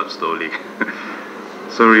build up slowly.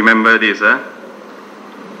 So remember this.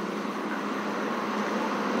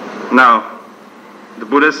 Now, the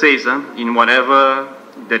Buddha says, in whatever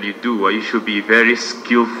that you do, you should be very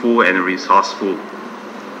skillful and resourceful.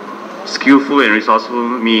 Skillful and resourceful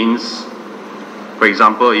means, for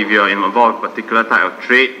example, if you're involved in a particular type of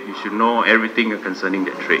trade, you should know everything concerning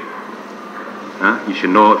that trade. You should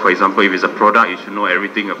know, for example, if it's a product, you should know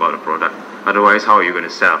everything about the product. Otherwise, how are you going to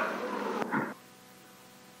sell?